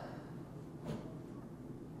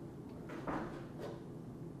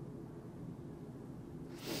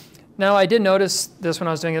 Now, I did notice this when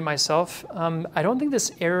I was doing it myself. I don't think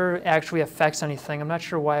this error actually affects anything. I'm not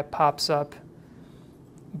sure why it pops up,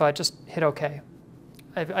 but just hit OK.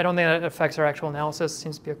 I don't think that affects our actual analysis. It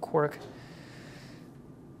seems to be a quirk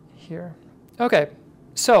here. OK,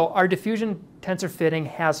 so our diffusion tensor fitting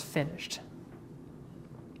has finished.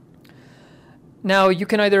 Now, you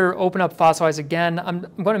can either open up FSLeyes again. I'm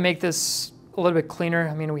going to make this a little bit cleaner.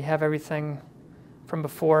 I mean, we have everything from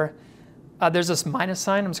before. There's this minus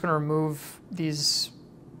sign. I'm just going to remove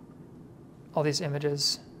all these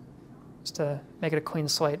images just to make it a clean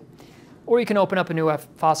slate. Or you can open up a new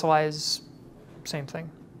FSLeyes, same thing.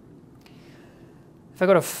 If I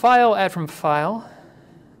go to File, Add from File,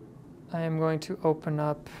 I am going to open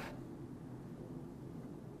up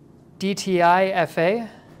DTI FA.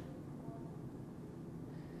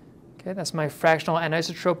 Okay, that's my fractional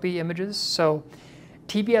anisotropy images. So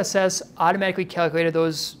TBSS automatically calculated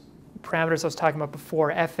those parameters I was talking about before,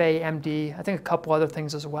 FA, MD, I think a couple other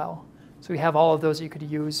things as well. So we have all of those that you could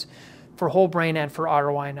use for whole brain and for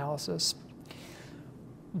ROI analysis.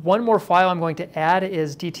 One more file I'm going to add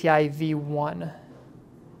is DTI V1.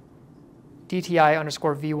 DTI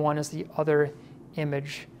underscore V1 is the other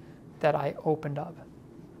image that I opened up.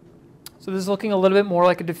 So this is looking a little bit more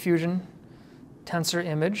like a diffusion tensor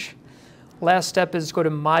image. Last step is go to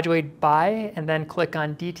Modulate By and then click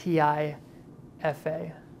on DTI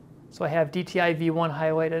FA. So I have DTI V1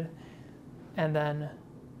 highlighted and then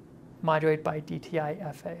Modulate by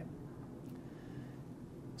DTI FA.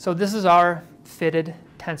 So this is our fitted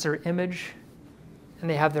tensor image, and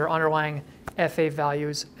they have their underlying FA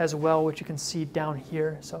values as well, which you can see down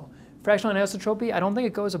here. So fractional anisotropy, I don't think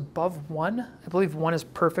it goes above 1. I believe 1 is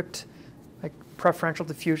perfect, like preferential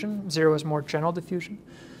diffusion. 0 is more general diffusion,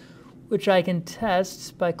 which I can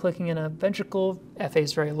test by clicking in a ventricle. FA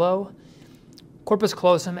is very low. Corpus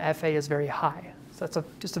callosum, FA is very high. So that's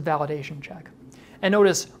just a validation check. And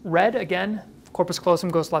notice red, again, corpus callosum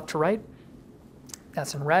goes left to right.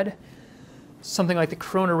 That's in red. Something like the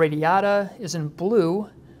corona radiata is in blue.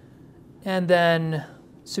 And then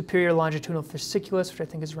superior longitudinal fasciculus, which I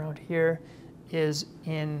think is around here, is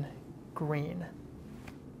in green.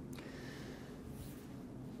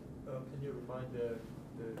 Can you remind the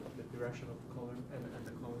direction of the color and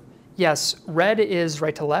the color? Yes, red is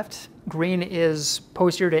right to left. Green is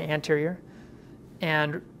posterior to anterior.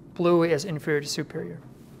 And blue is inferior to superior.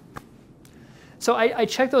 So I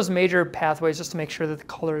checked those major pathways just to make sure that the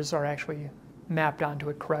colors are actually mapped onto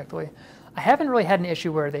it correctly. I haven't really had an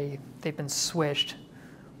issue where they've been switched,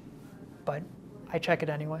 but I check it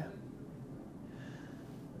anyway.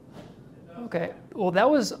 Okay, well that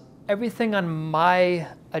was everything on my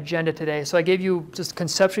agenda today. So I gave you just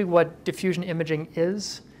conceptually what diffusion imaging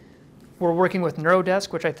is. We're working with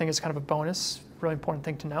Neurodesk, which I think is kind of a bonus, really important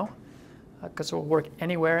thing to know, because it will work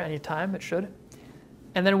anywhere, anytime, it should.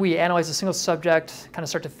 And then we analyze a single subject, kind of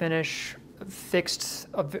start to finish, fixed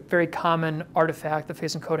a very common artifact, the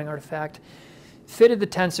phase-encoding artifact, fitted the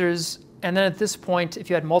tensors, and then at this point, if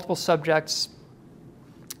you had multiple subjects,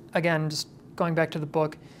 again, just going back to the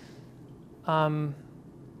book,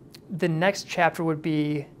 the next chapter would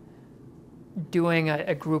be doing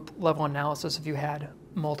a group level analysis if you had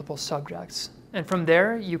multiple subjects. And from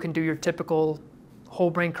there, you can do your typical whole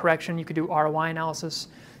brain correction. You could do ROI analysis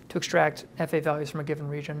to extract FA values from a given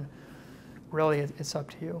region. Really, it's up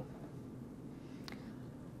to you.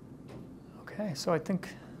 Okay, so I think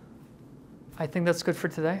that's good for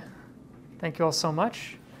today. Thank you all so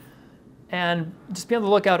much. And just be on the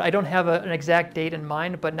lookout. I don't have an exact date in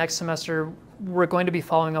mind, but next semester we're going to be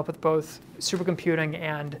following up with both supercomputing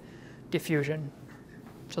and diffusion.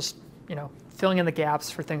 Just, filling in the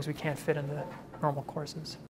gaps for things we can't fit in the normal courses.